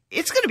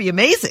 It's going to be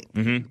amazing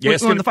when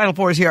the Final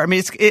Four is here. I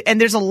mean,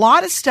 and there's a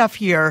lot of stuff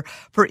here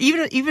for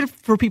even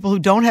for people who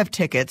don't have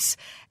tickets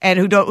and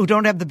who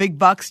don't have the big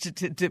bucks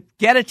to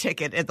get a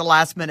ticket at the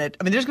last minute.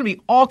 I mean, there's going to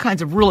be all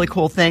kinds of really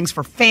cool things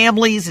for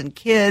families and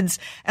kids,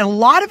 and a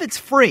lot of it's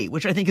free,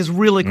 which I think is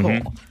really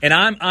cool. And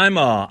I'm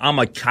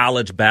a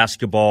college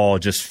basketball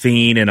just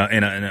fiend and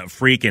a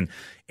freak, and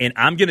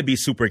I'm going to be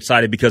super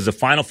excited because the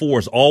Final Four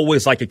is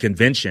always like a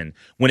convention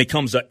when it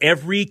comes to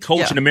every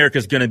coach in America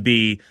is going to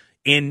be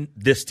in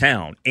this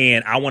town,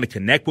 and I want to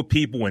connect with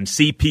people and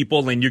see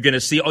people, and you're going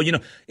to see,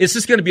 it's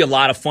just going to be a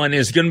lot of fun.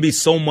 There's going to be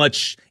so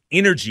much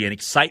energy and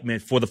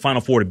excitement for the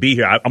Final Four to be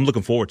here. I'm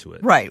looking forward to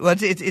it. Right. Well,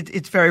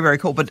 it's very, very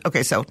cool. But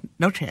okay, so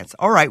no chance.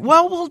 All right.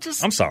 Well, we'll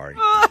just. I'm sorry.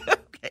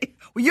 Okay.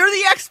 Well, you're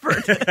the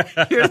expert.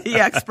 You're the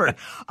expert.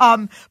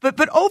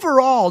 But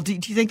overall, do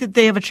you think that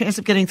they have a chance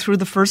of getting through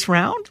the first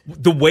round?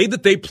 The way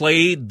that they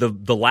played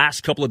the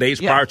last couple of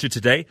days prior to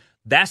today,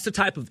 that's the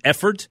type of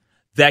effort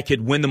that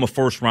could win them a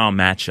first round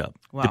matchup,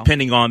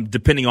 depending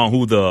on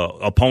who the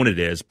opponent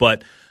is.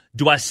 But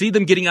do I see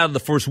them getting out of the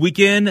first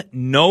weekend?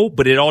 No,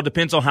 but it all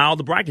depends on how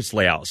the brackets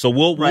lay out. So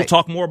we'll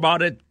talk more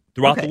about it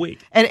throughout the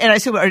week. And I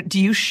said, do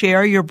you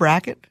share your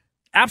bracket?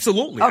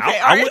 Absolutely. Okay,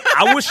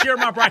 I will share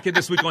my bracket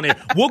this week on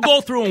air. We'll go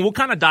through and we'll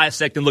kind of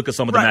dissect and look at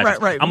some of the matches.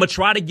 Right. I'm going to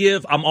try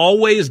to I'm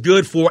always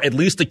good for at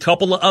least a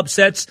couple of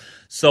upsets.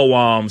 So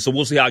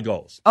we'll see how it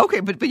goes.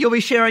 Okay, but you'll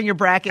be sharing your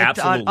bracket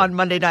on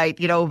Monday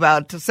night,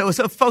 so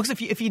folks,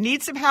 if you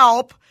need some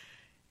help,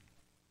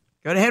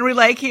 go to Henry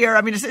Lake here.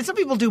 I mean, some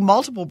people do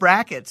multiple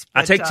brackets.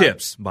 But, I take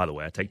tips, by the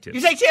way. I take tips.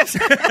 You take tips?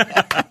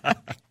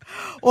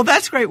 Well,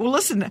 that's great. Well,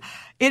 listen,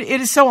 it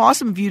is so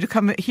awesome of you to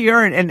come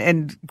here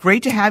and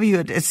great to have you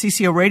at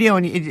CCO Radio.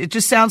 And it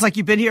just sounds like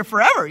you've been here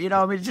forever.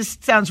 I mean, it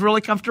just sounds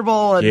really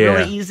comfortable and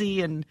really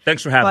easy. And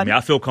thanks for having me.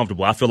 I feel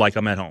comfortable. I feel like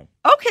I'm at home.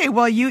 Okay,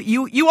 well,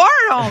 you are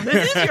at home.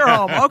 This is your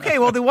home. Okay,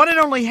 well, the one and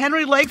only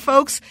Henry Lake,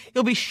 folks,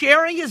 he'll be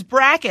sharing his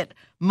bracket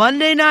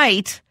Monday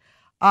night.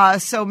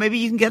 So maybe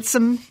you can get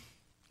some.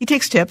 He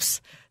takes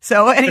tips.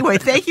 So anyway,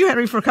 thank you,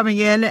 Henry, for coming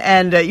in,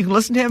 and you can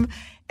listen to him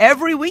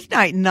every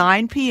weeknight,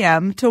 9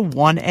 p.m. to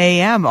 1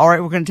 a.m. All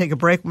right, we're going to take a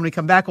break. When we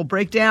come back, we'll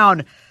break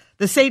down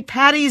the St.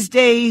 Paddy's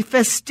Day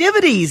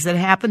festivities that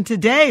happened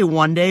today,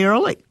 one day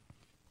early.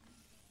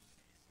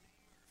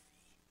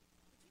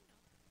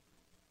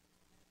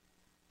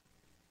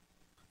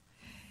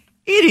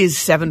 It is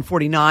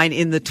 7:49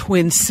 in the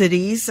Twin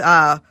Cities.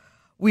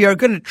 We are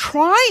going to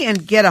try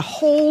and get a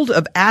hold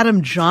of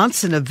Adam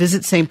Johnson of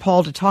Visit St.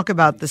 Paul to talk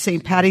about the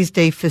St. Paddy's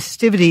Day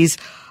festivities.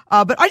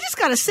 But I just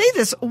got to say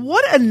this.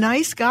 What a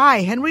nice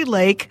guy. Henry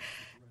Lake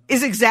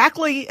is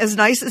exactly as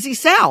nice as he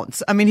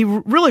sounds. I mean, he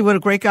really what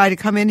a great guy to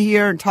come in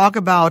here and talk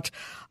about,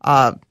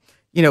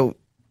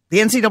 the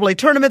NCAA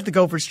tournament, the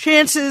Gophers'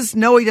 chances.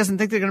 No, he doesn't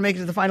think they're going to make it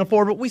to the Final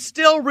Four, but we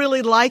still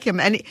really like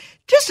him. And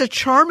just a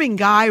charming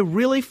guy,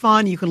 really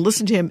fun. You can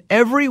listen to him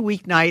every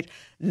weeknight,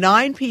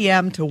 9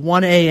 p.m. to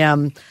 1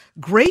 a.m.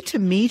 Great to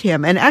meet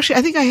him. And actually,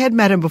 I think I had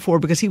met him before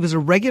because he was a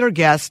regular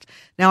guest.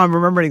 Now I'm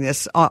remembering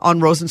this on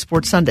Rosen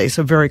Sports Sunday.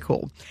 So very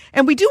cool.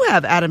 And we do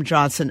have Adam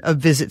Johnson of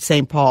Visit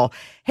St. Paul.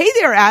 Hey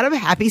there, Adam.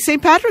 Happy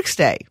St. Patrick's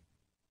Day.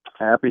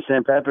 Happy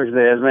St. Patrick's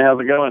Day, Esme. How's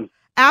it going?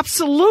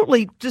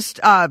 Absolutely. Just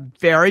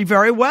very,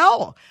 very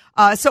well.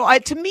 So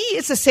to me,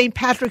 it's a St.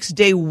 Patrick's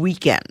Day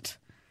weekend.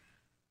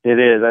 It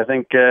is. I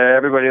think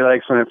everybody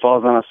likes when it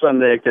falls on a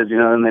Sunday because,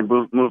 then they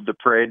move the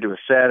parade to a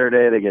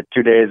Saturday. They get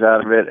 2 days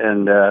out of it.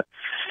 And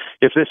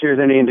if this year's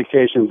any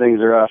indication, things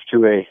are off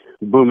to a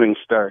booming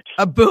start.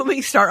 A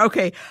booming start.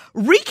 Okay.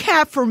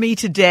 Recap for me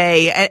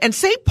today. And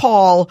St.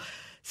 Paul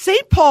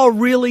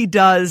really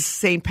does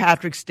St.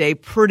 Patrick's Day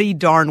pretty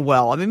darn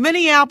well. I mean,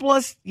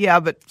 Minneapolis, yeah,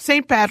 but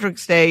St.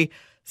 Patrick's Day,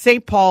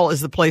 St. Paul is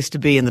the place to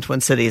be in the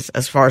Twin Cities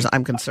as far as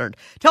I'm concerned.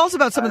 Tell us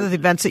about some of the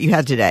events that you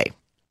had today.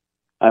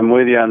 I'm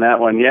with you on that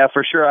one. Yeah,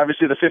 for sure.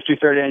 Obviously, the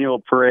 53rd annual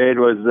parade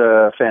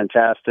was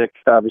fantastic.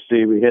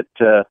 Obviously, we hit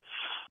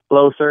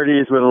low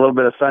 30s with a little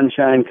bit of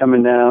sunshine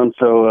coming down.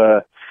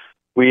 So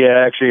we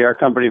our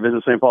company,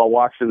 Visit St. Paul,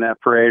 walks in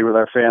that parade with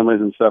our families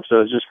and stuff.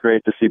 So it's just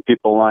great to see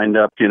people lined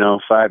up,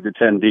 5 to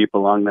 10 deep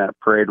along that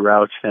parade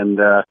route. And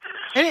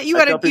you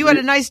had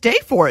a nice day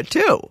for it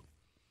too.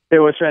 It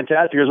was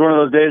fantastic. It was one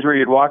of those days where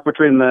you'd walk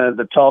between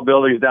the tall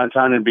buildings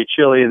downtown and it'd be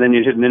chilly, and then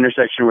you'd hit an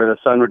intersection where the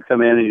sun would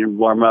come in and you'd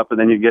warm up, and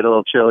then you'd get a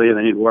little chilly, and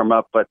then you'd warm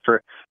up. But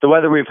for the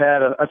weather we've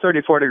had, a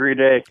 34-degree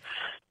day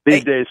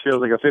these days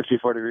feels like a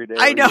 54-degree day.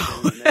 I know.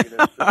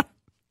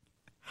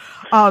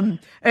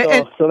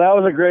 So that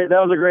was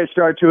a great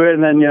start to it.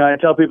 And then I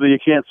tell people you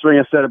can't swing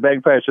a set of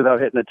bagpipes without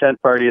hitting a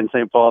tent party in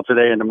St. Paul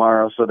today and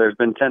tomorrow. So there's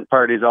been tent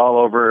parties all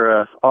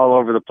over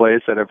the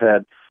place that have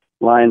had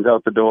lines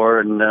out the door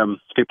and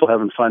people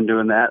having fun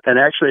doing that. And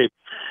actually,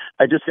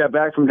 I just got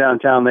back from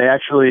downtown. They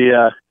actually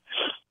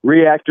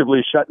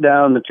reactively shut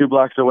down the 2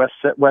 blocks of West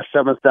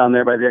 7th down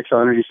there by the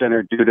Xcel Energy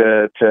Center due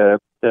to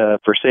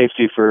for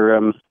safety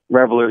for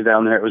revelers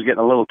down there. It was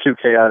getting a little too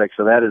chaotic,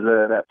 so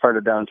that part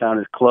of downtown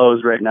is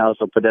closed right now,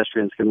 so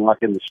pedestrians can walk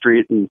in the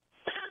street and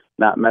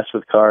not mess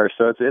with cars.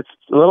 So it's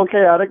a little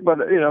chaotic, but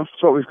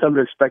it's what we've come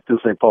to expect in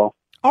St. Paul.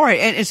 All right,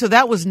 and so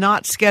that was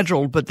not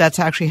scheduled, but that's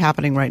actually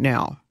happening right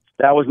now.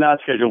 That was not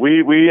scheduled.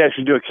 We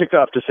actually do a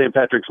kickoff to St.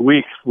 Patrick's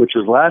Week, which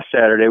was last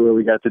Saturday, where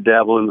we got to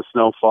dabble in the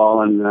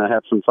snowfall and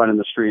have some fun in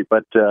the street.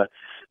 But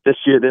this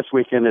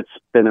weekend, it's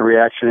been a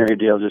reactionary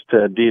deal just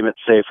to deem it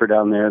safer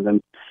down there. Then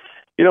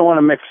you don't want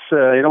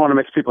to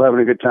mix people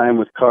having a good time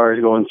with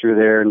cars going through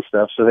there and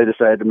stuff. So they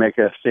decided to make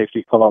a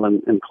safety call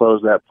and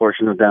close that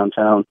portion of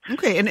downtown.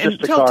 Okay, and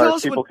tell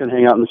us people can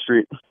hang out in the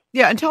street.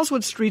 Yeah, and tell us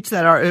what streets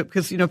that are,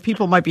 because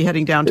people might be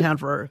heading downtown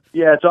for.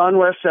 Yeah, it's on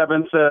West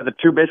 7th. The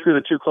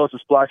two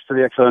closest blocks to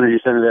the Xcel Energy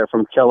Center there,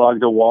 from Kellogg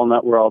to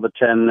Walnut, where all the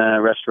 10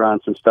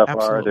 restaurants and stuff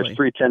are. There's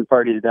 3 tent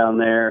parties down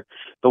there.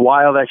 The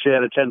Wild actually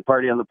had a tent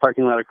party on the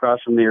parking lot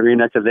across from the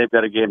arena because they've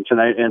got a game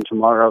tonight and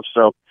tomorrow.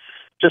 So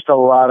just a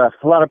lot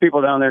of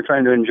people down there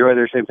trying to enjoy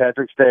their St.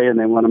 Patrick's Day, and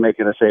they want to make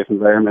it a safe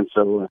environment.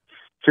 So if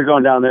you're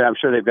going down there, I'm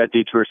sure they've got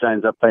detour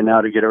signs up by now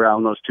to get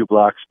around those 2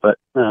 blocks, but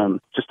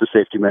just a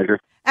safety measure.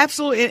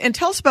 Absolutely. And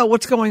tell us about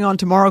what's going on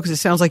tomorrow, because it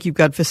sounds like you've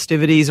got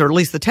festivities, or at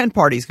least the tent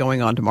parties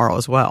going on tomorrow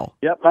as well.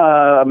 Yep.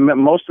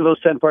 Most of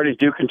those tent parties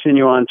do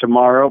continue on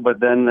tomorrow, but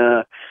then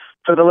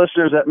for the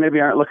listeners that maybe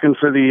aren't looking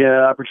for the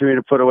opportunity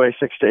to put away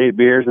 6 to 8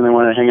 beers and they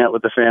want to hang out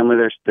with the family,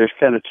 there's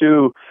kind of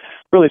 2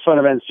 really fun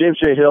events. James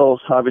J.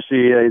 Hill,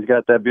 obviously, he's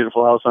got that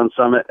beautiful house on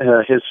Summit.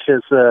 His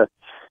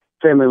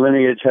family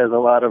lineage has a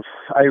lot of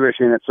Irish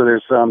in it, so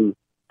there's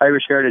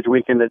Irish Heritage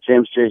Weekend at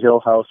James J. Hill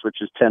House, which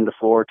is 10 to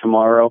 4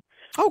 tomorrow.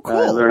 Oh,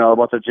 cool! Learn all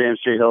about the James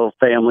J. Hill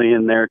family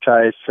and their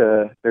ties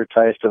to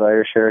the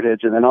Irish heritage,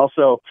 and then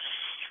also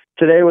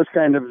today was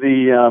kind of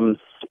the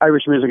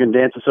Irish Music and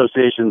Dance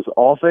Association's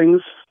All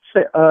Things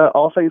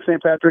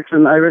St. Patrick's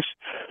and Irish.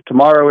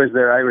 Tomorrow is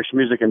their Irish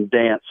Music and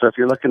Dance. So if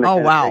you're looking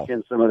to take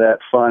in some of that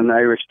fun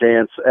Irish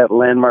dance at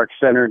Landmark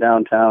Center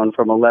downtown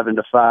from 11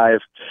 to 5,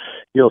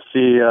 you'll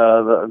see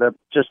the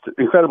just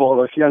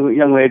incredible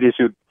young ladies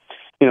who,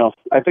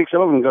 I think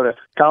some of them go to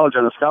college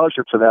on a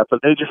scholarship for that, but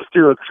they just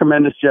do a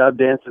tremendous job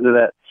dancing to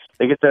that.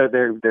 They get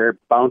their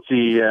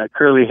bouncy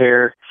curly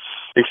hair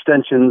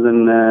extensions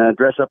and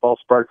dress up all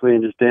sparkly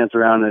and just dance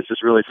around, and it's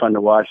just really fun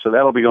to watch. So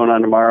that'll be going on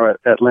tomorrow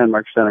at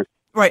Landmark Center.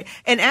 Right.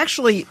 And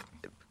actually,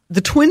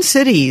 the Twin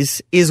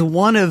Cities is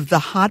one of the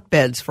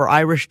hotbeds for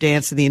Irish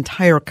dance in the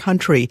entire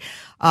country.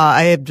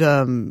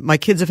 My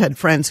kids have had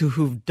friends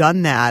who've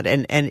done that,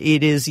 and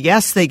it is,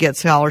 yes, they get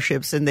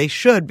scholarships, and they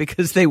should,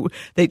 because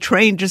they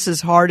train just as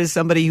hard as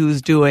somebody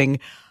who's doing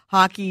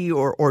hockey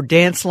or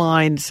dance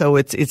line. So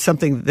it's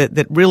something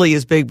that really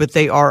is big, but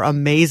they are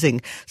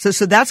amazing. So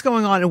that's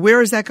going on. And where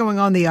is that going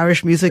on? The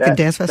Irish Music and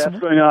Dance Festival?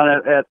 That's going on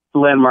at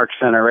Landmark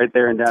Center right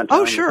there in downtown.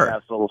 Oh,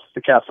 sure.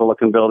 The castle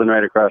looking building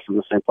right across from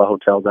the St. Paul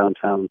Hotel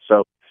downtown.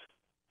 So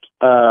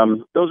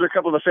those are a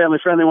couple of the family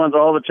friendly ones.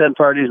 All the tent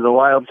parties, the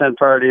Wild tent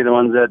party, the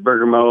ones at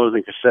Burger Mo's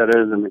and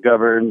Cassetta's and the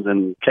Governs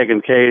and Keg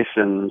and Case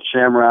and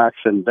Shamrocks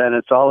and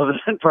Bennett's. All of the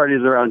tent parties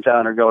around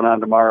town are going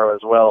on tomorrow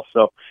as well.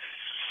 So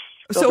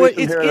it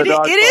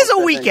is a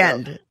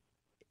weekend.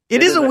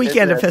 It is a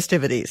weekend of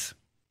festivities.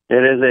 It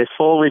is a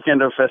full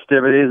weekend of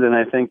festivities, and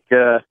I think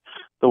the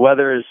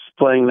weather is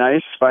playing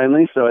nice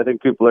finally. So I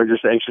think people are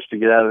just anxious to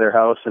get out of their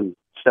house and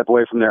step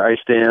away from their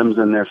ice dams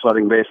and their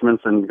flooding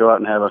basements and go out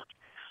and have a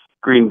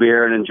green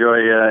beer and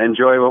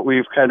enjoy what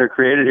we've kind of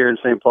created here in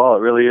St. Paul.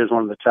 It really is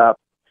one of the top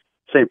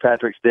St.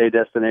 Patrick's Day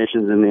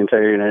destinations in the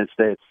entire United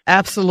States.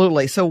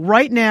 Absolutely. So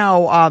right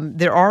now,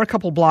 there are a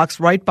couple blocks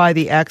right by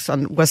the X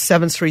on West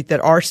 7th Street that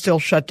are still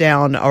shut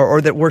down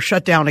or that were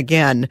shut down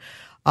again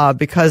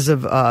because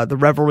of the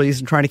revelries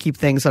and trying to keep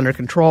things under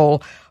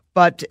control.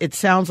 But it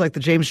sounds like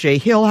the James J.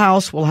 Hill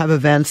House will have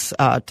events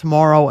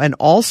tomorrow, and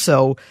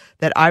also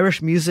that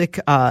Irish Music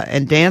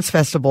and Dance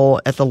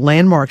Festival at the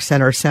Landmark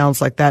Center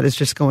sounds like that is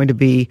just going to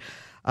be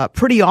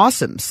pretty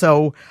awesome.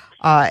 So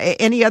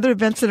any other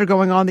events that are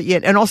going on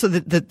and also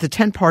the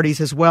tent parties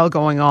as well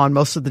going on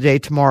most of the day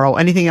tomorrow.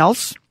 Anything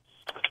else?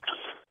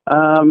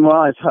 Well,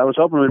 I was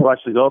hoping we'd watch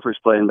the Gophers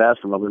play in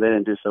basketball, but they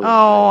didn't do so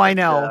well. Oh, I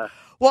know.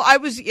 Well,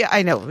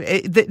 I know.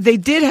 They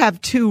did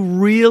have two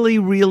really,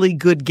 really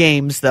good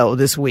games, though,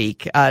 this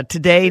week.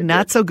 Today,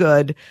 not so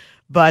good,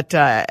 but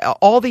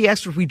all the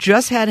extras. We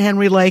just had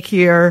Henry Lake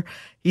here.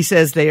 He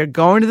says they are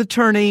going to the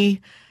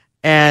tourney,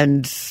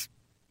 and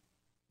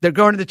they're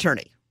going to the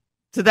tourney.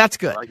 So that's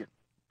good.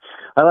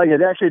 I like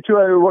it. Actually, two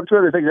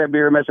other things I'd be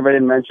remiss if I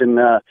didn't mention.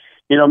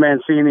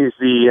 Mancini's,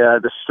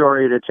 the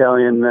storied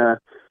Italian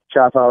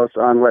chop house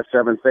on West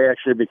 7th. They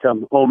actually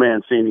become O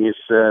Mancini's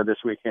this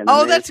weekend.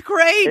 Oh, that's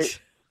great.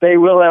 They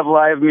will have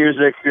live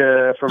music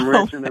from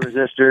Rich and the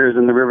Resistors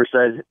and the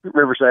Riverside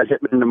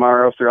Hitmen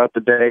tomorrow throughout the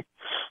day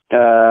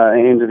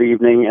into the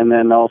evening, and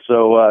then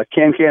also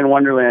Can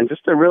Wonderland,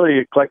 just a really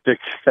eclectic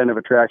kind of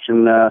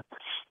attraction.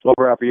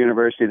 Over Upper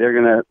University, they're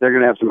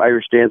gonna have some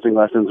Irish dancing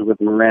lessons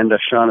with Miranda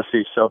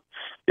Shaughnessy. So,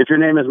 if your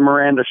name is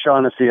Miranda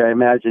Shaughnessy, I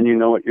imagine you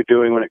know what you're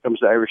doing when it comes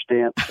to Irish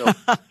dance. So,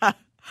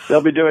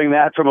 they'll be doing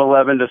that from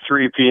 11 to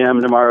 3 p.m.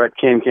 tomorrow at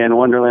Can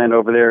Wonderland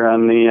over there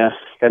on the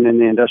kind of in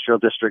the industrial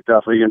district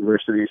off of the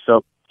university.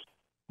 So,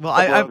 well,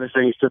 other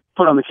things to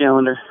put on the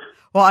calendar.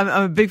 Well, I'm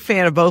a big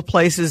fan of both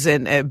places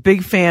and a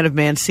big fan of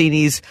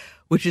Mancini's,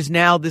 which is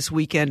now this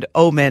weekend.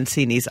 O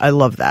Mancini's, I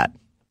love that.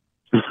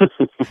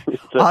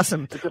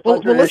 Awesome. It's a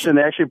fun tradition.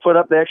 They actually put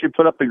up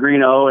the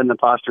green O and the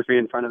apostrophe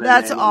in front of their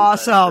name. That's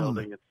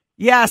awesome.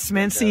 Yes,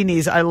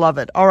 Mancini's. I love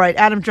it. All right,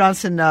 Adam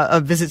Johnson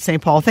of Visit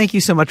St. Paul. Thank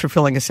you so much for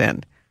filling us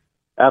in.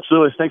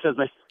 Absolutely. Thanks,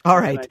 Esme. All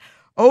right.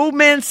 O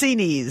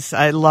Mancini's.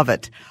 I love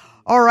it.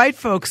 All right,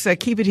 folks,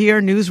 keep it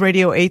here. News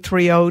Radio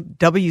 830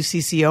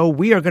 WCCO.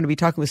 We are going to be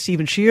talking with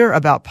Stephen Scheer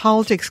about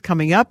politics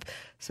coming up,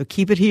 so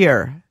keep it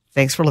here.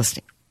 Thanks for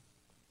listening.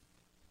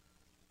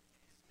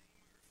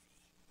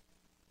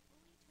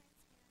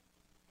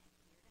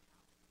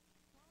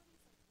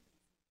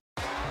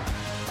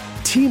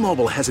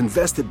 T-Mobile has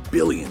invested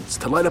billions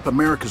to light up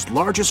America's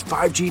largest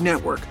 5G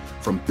network,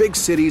 from big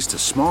cities to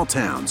small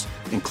towns,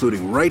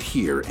 including right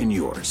here in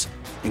yours.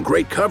 And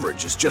great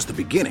coverage is just the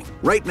beginning.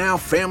 Right now,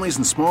 families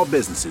and small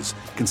businesses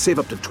can save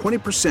up to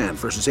 20%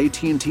 versus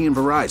AT&T and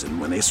Verizon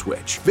when they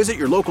switch. Visit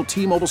your local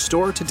T-Mobile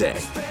store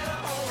today.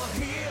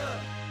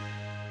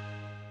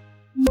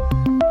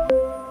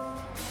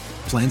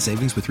 Plan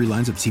savings with 3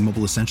 lines of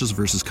T-Mobile Essentials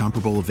versus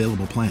comparable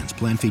available plans.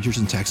 Plan features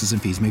and taxes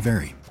and fees may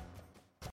vary.